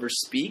Oliver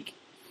speak.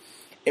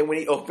 And when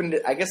he opened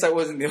it, I guess I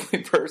wasn't the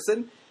only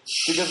person,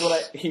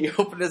 because he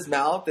opened his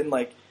mouth and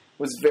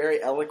was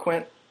very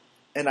eloquent.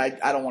 And I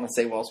don't want to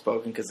say well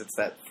spoken because it's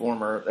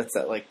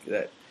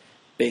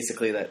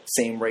basically that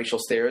same racial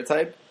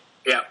stereotype.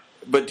 Yeah.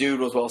 But dude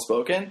was well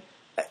spoken.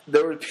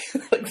 There would be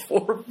 4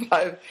 or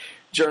 5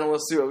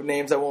 journalists whose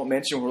names I won't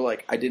mention who were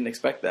like, I didn't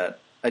expect that.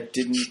 I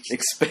didn't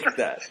expect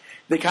that.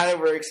 They kind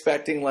of were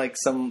expecting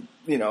some,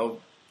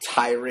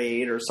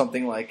 tirade or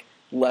something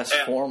less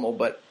formal,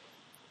 but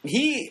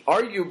he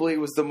arguably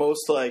was the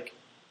most sort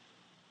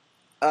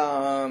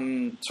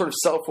of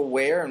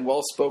self-aware and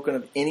well-spoken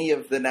of any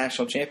of the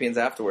national champions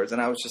afterwards.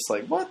 And I was just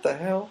like, what the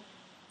hell?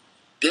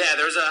 Yeah,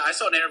 I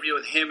saw an interview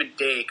with him and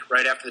Dake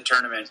right after the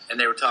tournament, and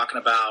they were talking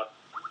about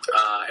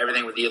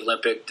everything with the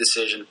Olympic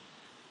decision.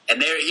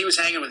 And he was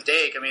hanging with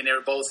Dake. I mean, they were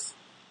both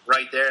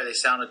right there. They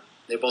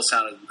both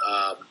sounded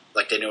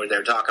like they knew what they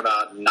were talking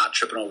about and not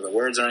tripping over the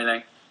words or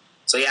anything.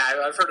 So, yeah,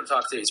 I've heard him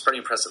talk too. He's pretty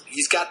impressive.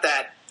 He's got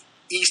that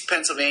East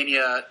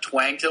Pennsylvania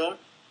twang to him,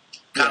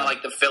 kind of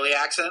like the Philly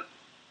accent.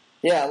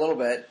 Yeah, a little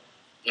bit.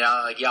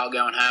 Like y'all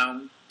going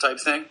home type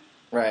thing.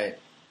 Right.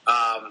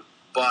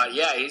 But,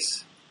 yeah,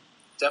 he's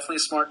definitely a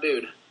smart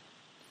dude.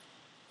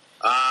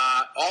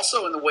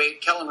 Also in the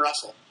weight, Kellen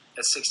Russell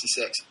at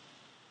 66.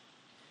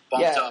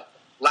 Bumped up.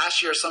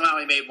 Last year, somehow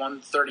he made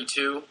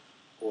 132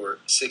 or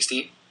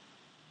 60.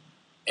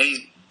 And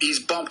he's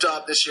bumped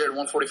up this year to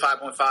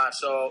 145.5.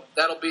 So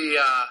that'll be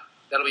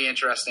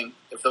interesting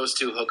if those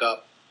two hook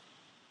up.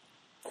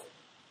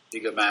 Be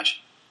a good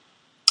match.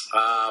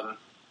 I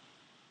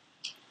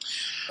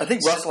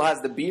think Russell has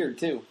the beard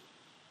too.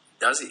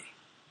 Does he?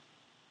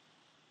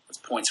 That's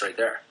points right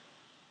there.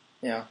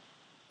 Yeah.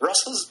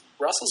 Russell's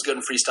good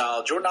in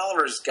freestyle. Jordan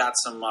Oliver's got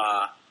some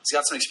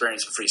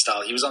experience in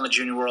freestyle. He was on the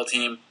junior world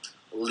team.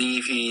 I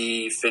believe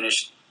he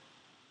finished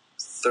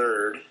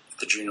 3rd at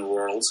the junior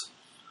worlds.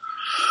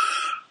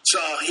 So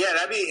yeah,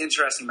 that'd be an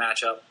interesting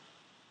matchup.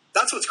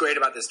 That's what's great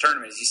about this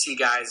tournament is you see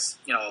guys,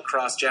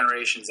 across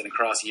generations and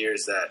across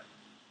years that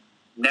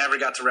never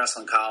got to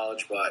wrestle in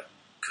college, but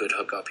could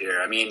hook up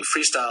here. I mean,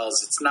 freestyles,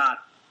 it's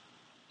not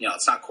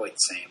quite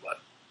the same, but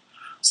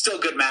still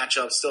good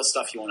matchups, still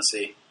stuff you want to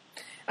see.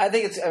 I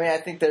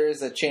think there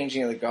is a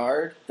changing of the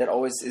guard that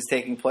always is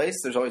taking place.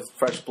 There's always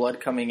fresh blood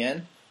coming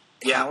in,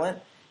 talent,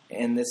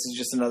 and this is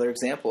just another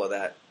example of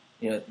that.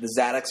 The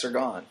Zaddicks are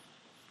gone.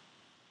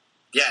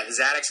 Yeah, the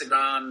Zaddicks are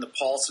gone. The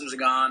Paulsons are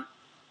gone.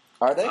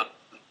 Are they?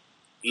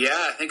 Yeah,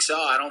 I think so.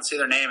 I don't see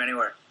their name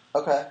anywhere.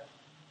 Okay.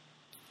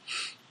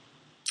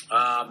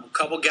 A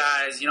couple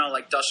guys,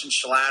 like Dustin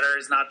Schlatter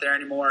is not there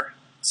anymore.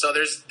 So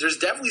there's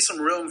definitely some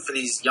room for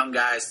these young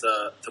guys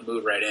to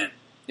move right in.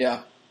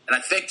 Yeah. And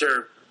I think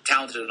they're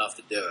talented enough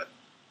to do it.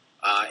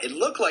 It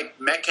looked like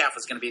Metcalf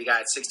was going to be the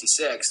guy at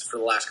 66 for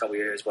the last couple of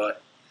years,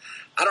 but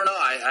I don't know.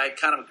 I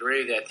kind of agree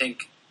with you.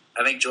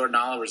 I think Jordan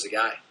Oliver's the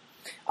guy.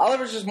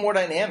 Oliver's just more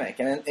dynamic,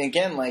 and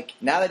again,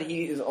 now that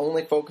he is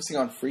only focusing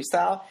on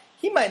freestyle,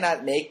 he might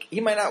not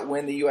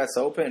win the U.S.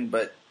 Open,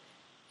 but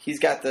He's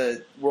got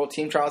the World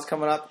Team Trials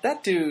coming up.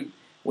 That dude,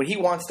 when he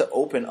wants to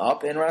open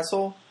up and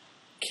wrestle,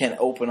 can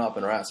open up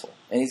and wrestle.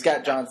 And he's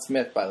got John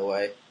Smith, by the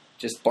way,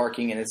 just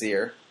barking in his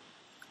ear.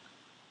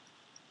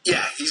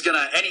 Yeah, he's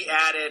gonna, and he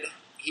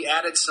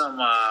added some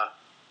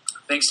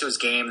things to his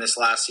game this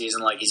last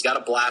season. Like he's got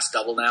a blast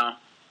double now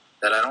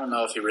that I don't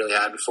know if he really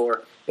had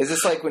before. Is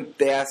this like when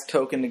they asked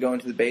Token to go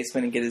into the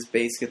basement and get his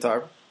bass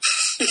guitar?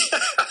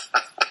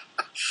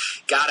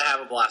 Gotta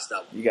have a blast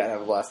double. You gotta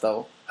have a blast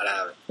double. Gotta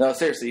have it. No,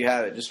 seriously, you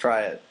have it. Just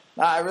try it.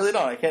 Nah, I really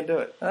don't. I can't do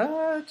it.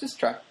 Just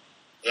try.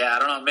 Yeah, I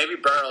don't know. Maybe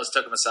Burroughs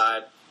took him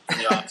aside in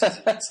the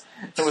office.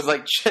 It was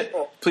like, shit,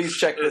 please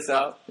check this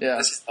out. Yeah.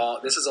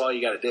 This is all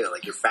you got to do.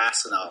 Like, you're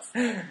fast enough.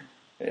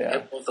 Yeah.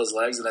 Hit both those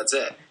legs, and that's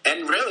it.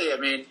 And really, I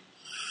mean,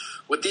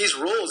 with these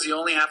rules, you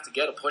only have to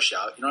get a push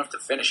out. You don't have to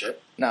finish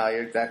it. No,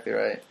 you're exactly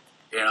right.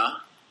 You know?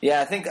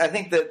 Yeah, I think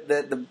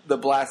that the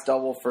blast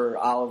double for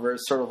Oliver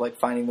is sort of like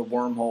finding the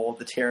wormhole,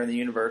 the tear in the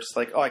universe.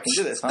 Like, oh, I can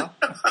do this, huh?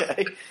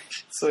 Okay,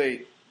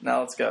 sweet.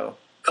 Now let's go.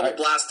 Couple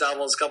blast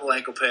doubles, couple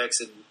ankle picks,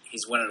 and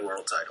he's winning a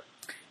world title.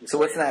 So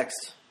what's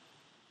next?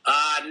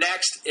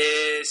 Next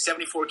is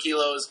 74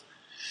 kilos.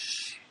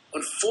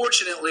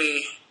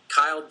 Unfortunately,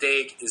 Kyle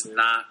Dake is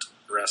not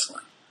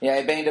wrestling. Yeah,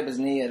 he banged up his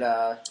knee at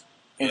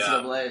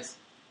NCAA's.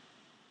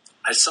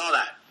 I saw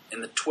that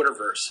in the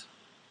Twitterverse.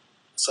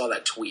 Saw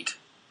that tweet.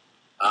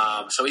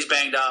 So he's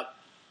banged up.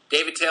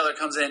 David Taylor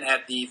comes in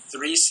at the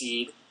 3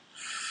 seed.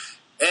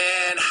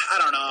 And I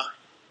don't know.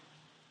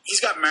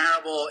 He's got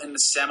Marable in the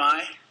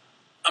semi.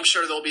 I'm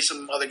sure there'll be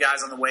some other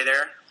guys on the way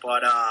there.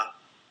 But I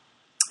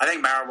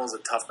think Marable's a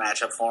tough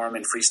matchup for him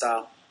in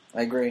freestyle.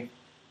 I agree.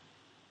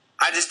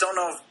 I just don't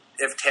know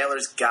if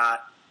Taylor's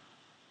got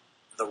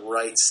the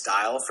right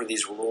style for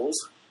these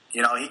rules.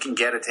 You know, he can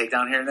get a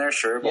takedown here and there,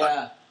 sure. But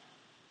yeah.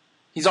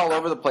 He's all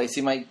over the place. He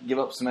might give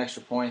up some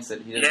extra points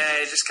that he didn't. Yeah,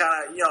 it's just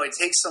kind of, he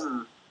takes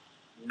some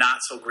not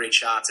so great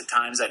shots at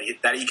times that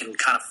he can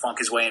kind of funk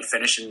his way and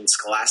finish in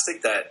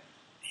Scholastic that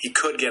he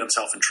could get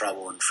himself in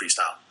trouble in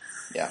freestyle.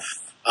 Yeah.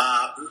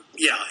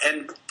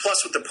 And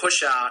plus with the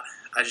push out,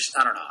 I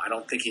don't know. I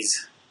don't think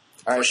he's.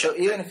 All right, so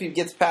even if he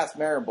gets past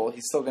Marable,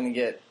 he's still going to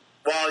get.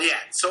 Well, yeah.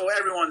 So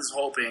everyone's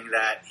hoping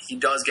that he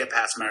does get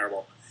past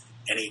Marable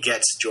and he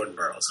gets Jordan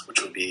Burroughs,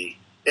 which would be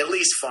at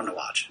least fun to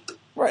watch.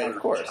 Right, of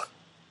course.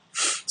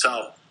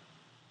 So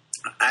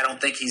I don't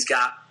think he's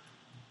got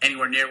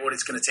anywhere near what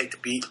it's going to take to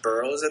beat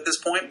Burroughs at this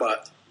point,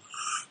 but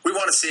we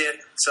want to see it,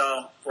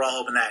 so we're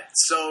all hoping that.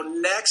 So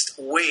next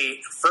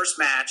weight, first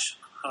match,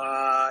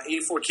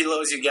 84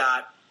 kilos, you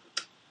got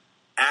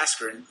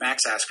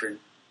Max Askren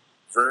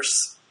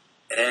versus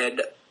Ed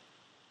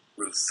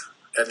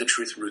the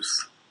Truth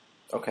Ruth.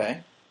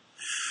 Okay.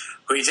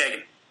 Who are you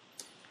taking?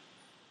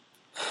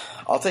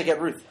 I'll take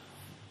Ed Ruth.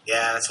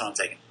 Yeah, that's what I'm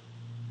taking.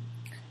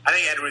 I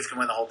think Ed Ruth can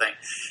win the whole thing.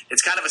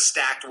 It's kind of a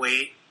stacked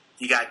weight.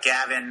 You got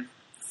Gavin,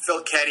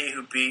 Phil Keddy,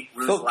 who beat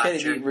Ruth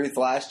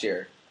last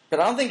year. But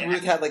I don't think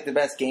Ruth had like the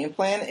best game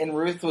plan, and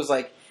Ruth was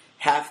like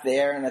half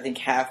there, and I think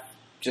half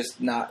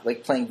just not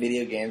like playing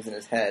video games in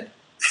his head.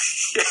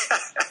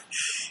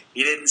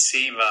 He didn't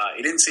seem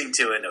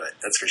too into it.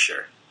 That's for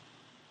sure.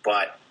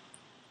 But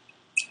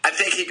I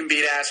think he can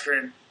beat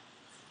Askren.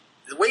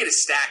 The weight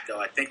is stacked,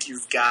 though. I think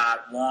you've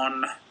got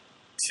 1,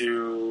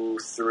 2,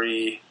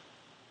 3.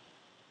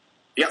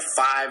 You got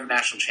 5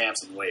 national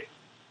champs in the weight.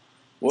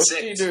 What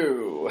do you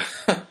do?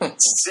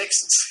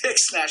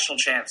 six national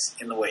champs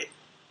in the weight.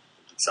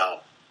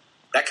 So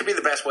that could be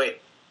the best weight.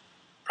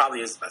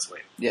 Probably is the best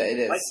weight. Yeah, it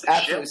is.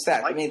 Absolutely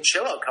stacked. I mean,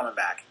 Chillo coming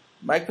back.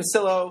 Mike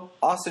Pasillo,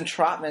 Austin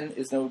Trotman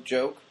is no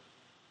joke.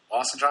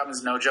 Austin Trotman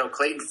is no joke.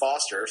 Clayton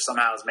Foster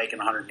somehow is making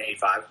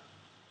 185.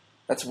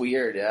 That's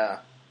weird, yeah.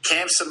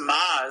 Cam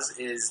Samaz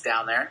is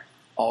down there.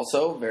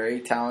 Also,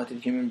 very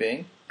talented human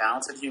being.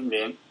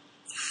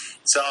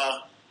 So,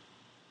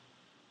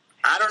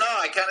 I don't know.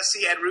 I kind of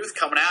see Ed Ruth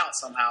coming out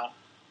somehow,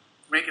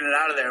 making it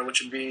out of there,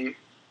 which would be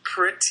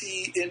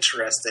pretty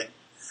interesting.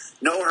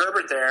 No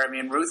Herbert there. I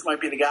mean, Ruth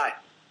might be the guy.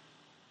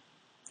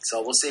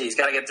 So we'll see. He's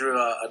got to get through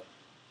a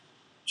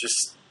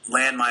just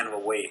landmine of a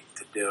weight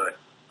to do it.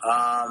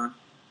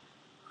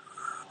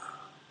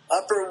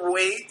 Upper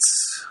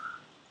weights.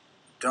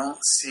 Don't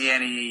see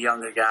any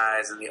younger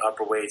guys in the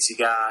upper weights. You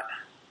got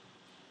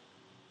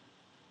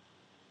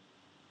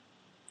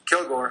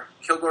Kilgore.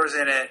 Kilgore's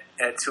in it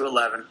at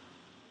 211.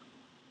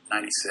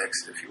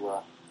 96, if you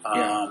will.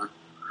 Yeah.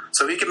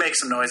 So he can make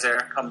some noise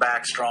there, come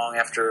back strong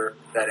after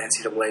that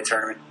NCAA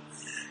tournament.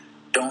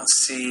 Don't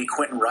see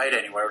Quentin Wright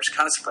anywhere, which is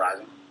kind of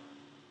surprising.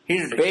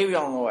 He's a baby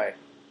on the way.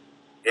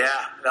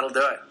 Yeah, that'll do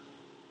it.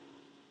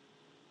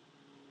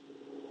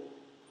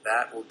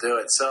 That will do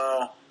it.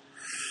 So,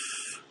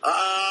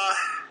 I'm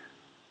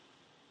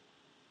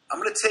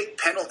going to take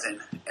Pendleton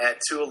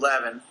at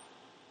 211.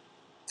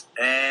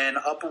 And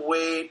upper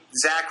weight,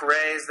 Zach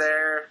Ray is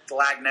there.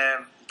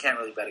 Dlagnev. You can't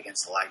really bet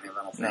against Dlagnev,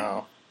 I don't think.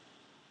 No.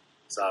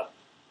 So,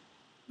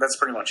 that's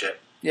pretty much it.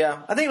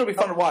 Yeah, I think it'll be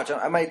fun to watch.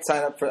 I might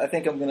sign up for. I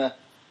think I'm going to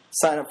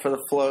sign up for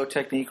the Flow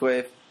Technique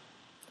Wave.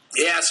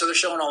 Yeah, so they're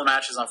showing all the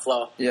matches on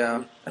Flow.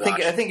 Yeah,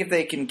 I think if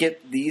they can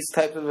get these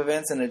type of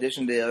events in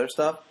addition to the other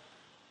stuff,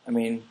 I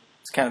mean,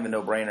 it's kind of a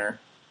no-brainer.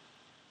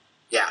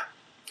 Yeah,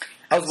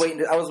 I was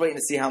waiting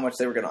to see how much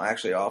they were going to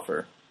actually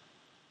offer.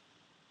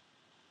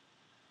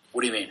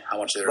 What do you mean? How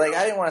much they were? Like,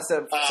 I didn't want to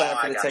sign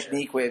up for the gotcha.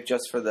 Technique Wave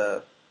just for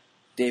the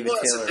David Well,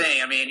 Taylor. that's the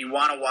thing. I mean, you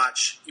want to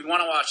watch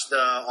the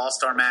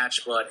All-Star match,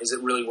 but is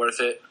it really worth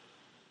it?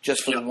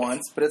 Just for the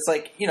once, but it's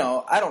like,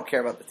 I don't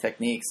care about the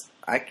techniques.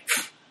 I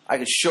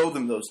could show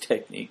them those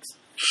techniques,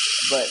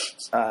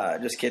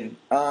 but just kidding.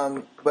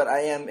 But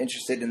I am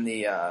interested in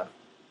the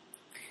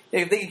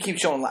if they can keep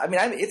showing. I mean,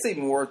 it's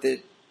even worth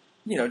it.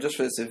 Just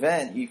for this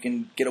event, you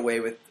can get away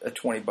with a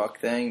 $20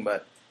 thing,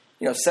 but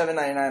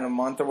 $7.99 a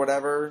month or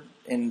whatever.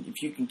 And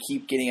if you can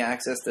keep getting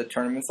access to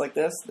tournaments like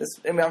this,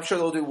 I mean, I'm sure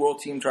they'll do World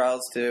Team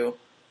Trials too,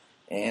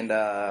 and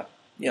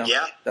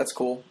Yeah. that's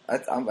cool.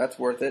 That's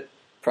worth it.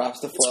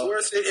 Props to Flow.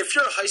 It's worth it. If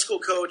you're a high school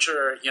coach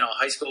or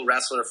high school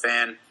wrestler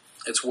fan,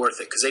 it's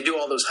worth it because they do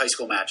all those high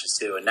school matches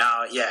too. And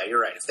now, yeah, you're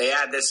right. If they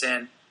add this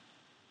in,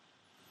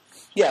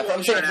 yeah,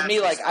 I'm saying for me,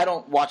 like, I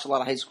don't watch a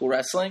lot of high school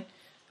wrestling.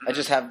 I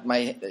just have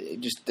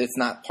it's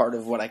not part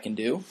of what I can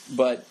do.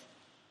 But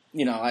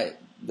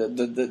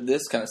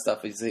this kind of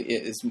stuff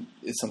is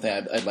something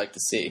I'd like to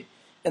see.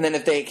 And then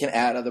if they can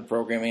add other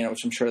programming,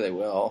 which I'm sure they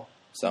will.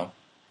 So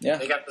yeah,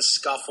 they got the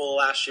Scuffle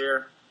last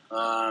year.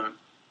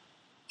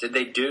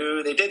 They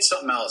did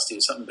something else too,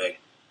 something big.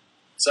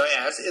 So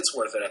yeah, it's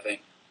worth it, I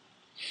think.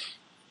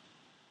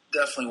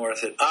 Definitely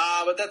worth it.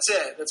 But that's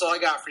it. That's all I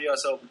got for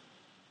US Open.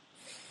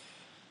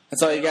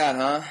 That's all you got,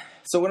 huh?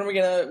 So when are we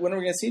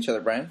gonna see each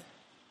other, Brian?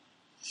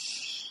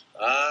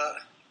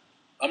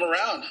 I'm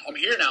around. I'm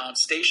here now. I'm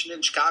stationed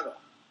in Chicago.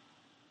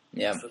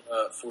 Yeah. For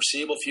the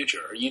foreseeable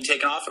future. Are you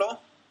taking off at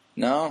all?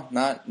 No,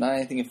 not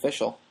anything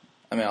official.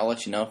 I mean, I'll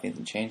let you know if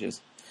anything changes.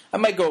 I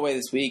might go away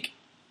this week.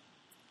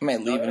 I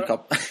might leave in a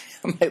couple.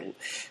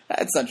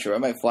 That's not true. I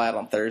might fly out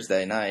on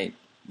Thursday night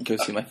and go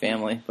see my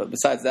family. But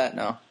besides that,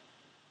 no.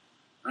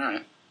 All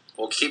right.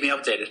 Well, keep me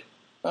updated.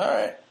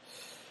 All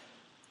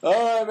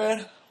right,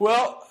 man.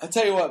 Well, I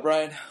tell you what,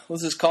 Brian.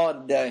 Let's just call it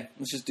a day.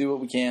 Let's just do what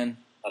we can.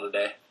 All the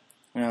day.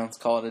 Yeah, let's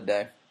call it a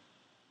day.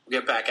 We'll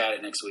get back at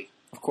it next week.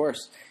 Of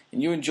course.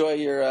 And you enjoy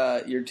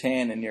your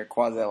tan and your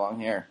quasi long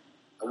hair.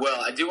 I will.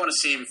 I do want to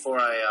see before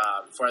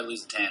I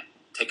lose the tan.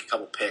 Take a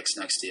couple pics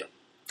next to you.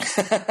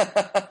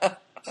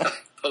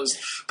 Post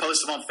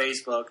them on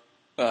Facebook.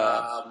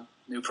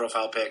 New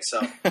profile pic.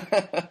 So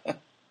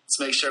let's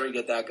make sure we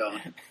get that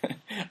going.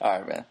 All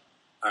right, man.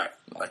 All right.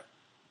 Bye.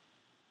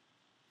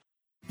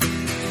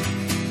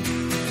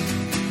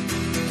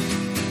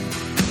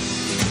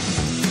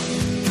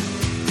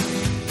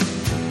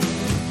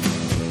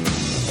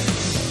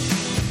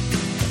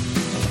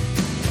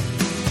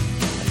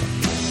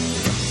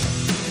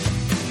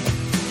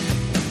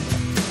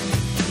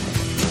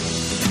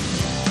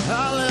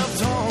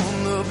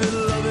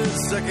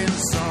 Second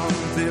song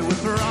filled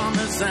with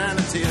promise and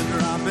a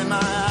teardrop in my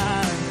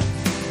eye.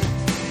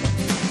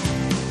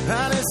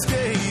 I'd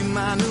escape,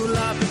 my new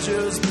life had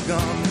just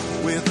begun.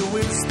 With a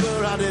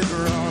whisper I did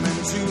run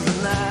into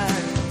the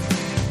night.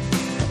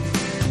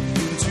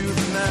 Into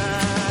the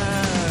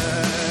night.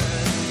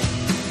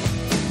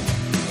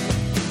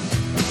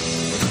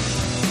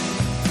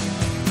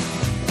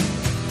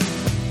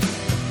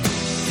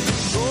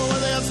 Oh, where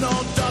there's no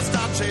dust,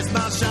 I chase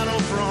my shadow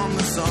from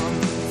the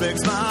sun.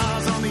 Fix my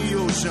eyes on the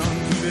ocean,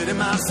 keep it in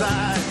my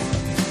sight.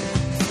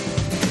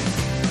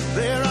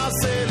 There I'll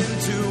sail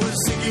into a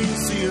sinking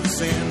sea of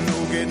sin.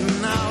 No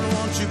getting out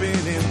once you've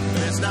been in.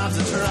 Best not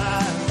to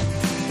try.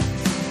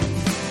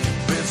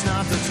 Best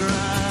not to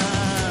try.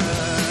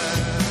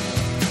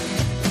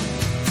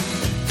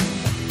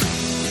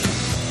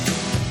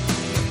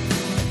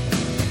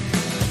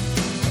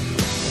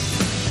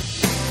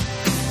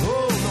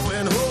 Hold the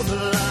wind, hold the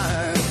line.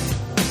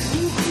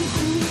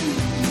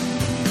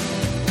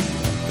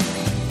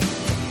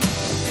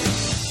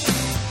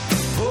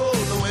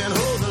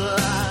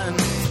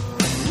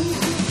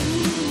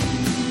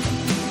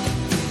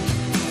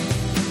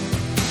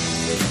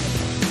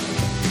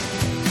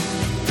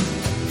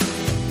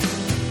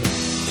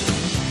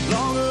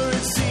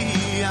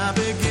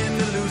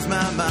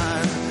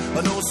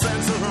 No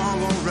sense of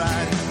wrong or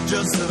right,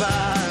 just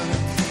survive.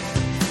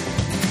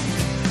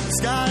 The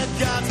sky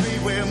guides me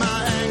where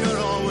my anger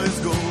always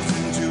goes.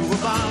 Into a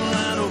bottle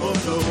and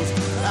overflows.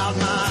 Out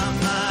my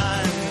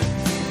mind,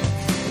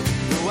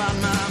 go out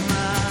my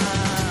mind.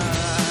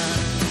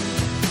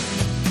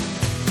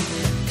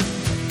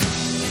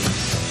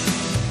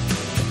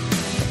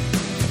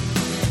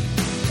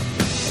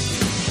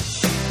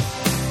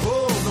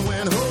 Hold the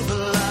wind, hold the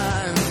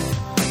line.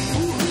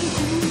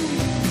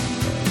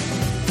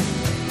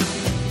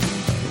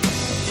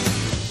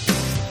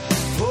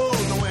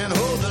 Hold the wind,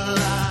 hold the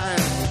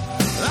line.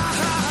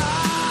 Ah,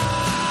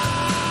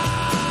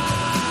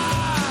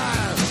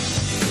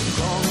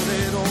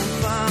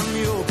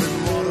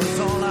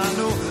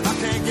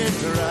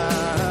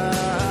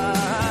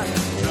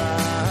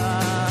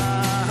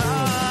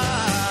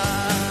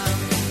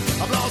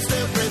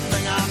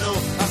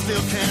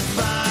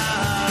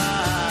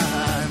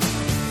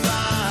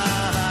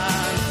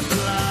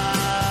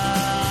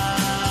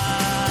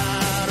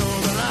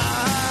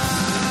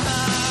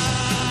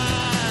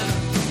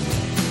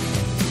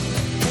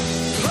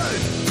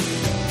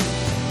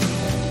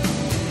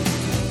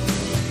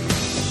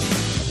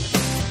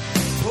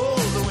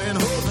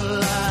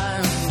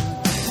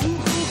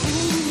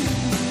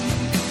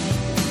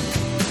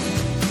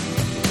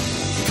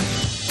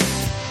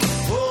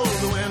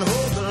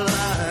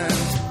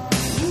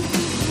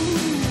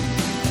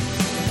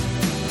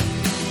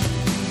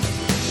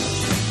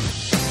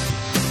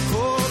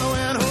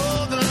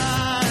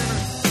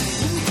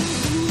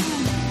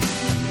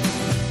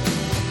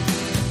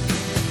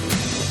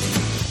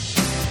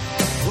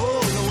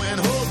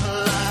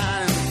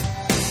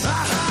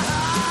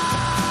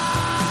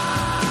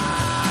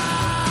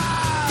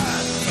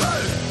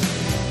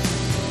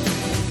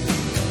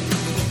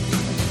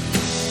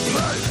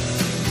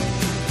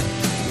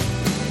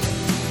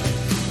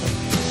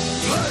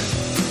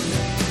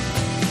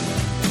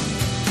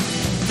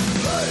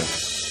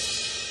 life.